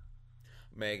 absolutely.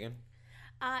 Megan?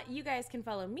 You guys can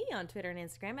follow me on Twitter and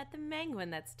Instagram at the Menguin.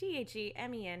 That's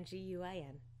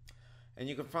TheMenguin. And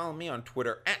you can follow me on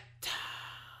Twitter at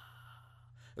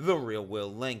The Real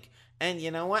Will Link. And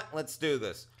you know what? Let's do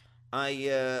this.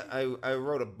 I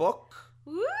wrote a book.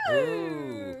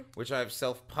 Woo! Which I've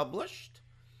self-published.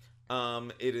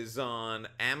 It is on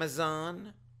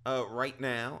Amazon right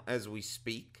now as we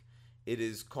speak. It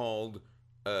is called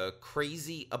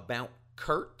Crazy About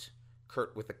Kurt.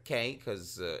 Kurt with a K,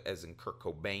 because as in Kurt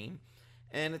Cobain.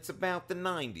 And it's about the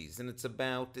 90s, and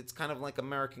it's kind of like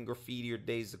American Graffiti or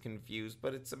Days of Confused,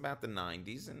 but it's about the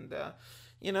 90s. And,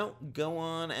 go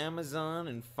on Amazon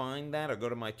and find that, or go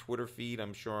to my Twitter feed.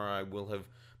 I'm sure I will have,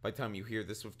 by the time you hear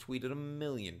this, have tweeted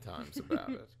 1,000,000 times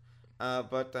about it.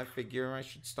 But I figure I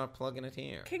should start plugging it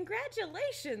here.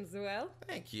 Congratulations, Will.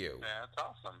 Thank you. That's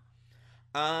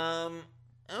awesome.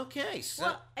 Okay, so...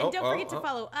 Well, and don't forget to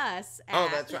follow us at... Oh,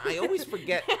 that's right. I always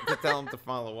forget to tell them to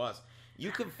follow us.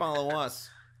 You can follow us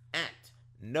at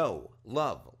No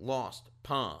Love Lost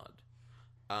Pod.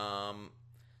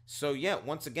 So, yeah,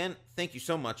 once again, thank you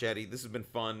so much, Eddie. This has been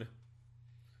fun.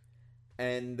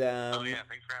 And, oh, yeah,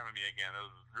 thanks for having me again. That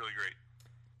was really great.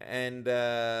 And,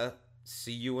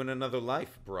 see you in another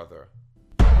life, brother.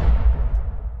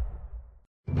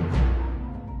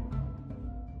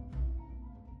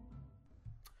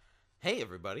 Hey,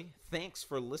 everybody. Thanks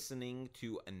for listening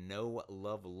to No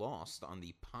Love Lost on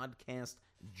the Podcast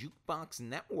Jukebox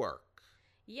Network.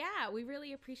 Yeah, we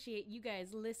really appreciate you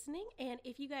guys listening. And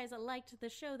if you guys liked the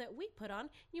show that we put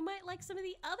on, you might like some of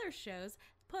the other shows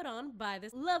put on by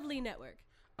this lovely network.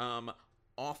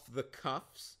 Off the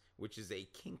Cuffs, which is a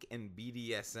kink and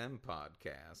BDSM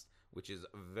podcast, which is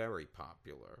very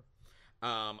popular.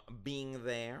 Being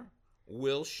There,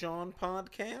 Will Sean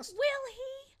podcast. Will he?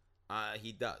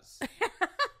 He does.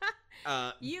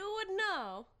 You would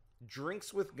know.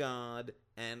 Drinks with God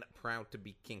and Proud to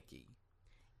be Kinky.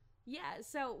 Yeah,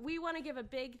 so we want to give a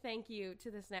big thank you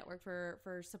to this network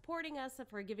for supporting us,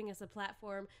 for giving us a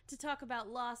platform to talk about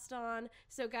Lost on.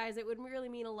 So, guys, it would really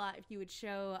mean a lot if you would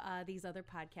show these other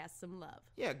podcasts some love.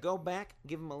 Yeah, go back,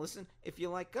 give them a listen. If you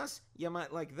like us, you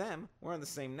might like them. We're on the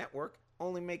same network.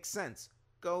 Only makes sense.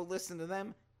 Go listen to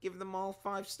them. Give them all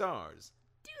 5 stars.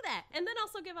 Do that, and then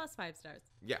also give us 5 stars.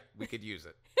 Yeah, we could use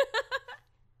it.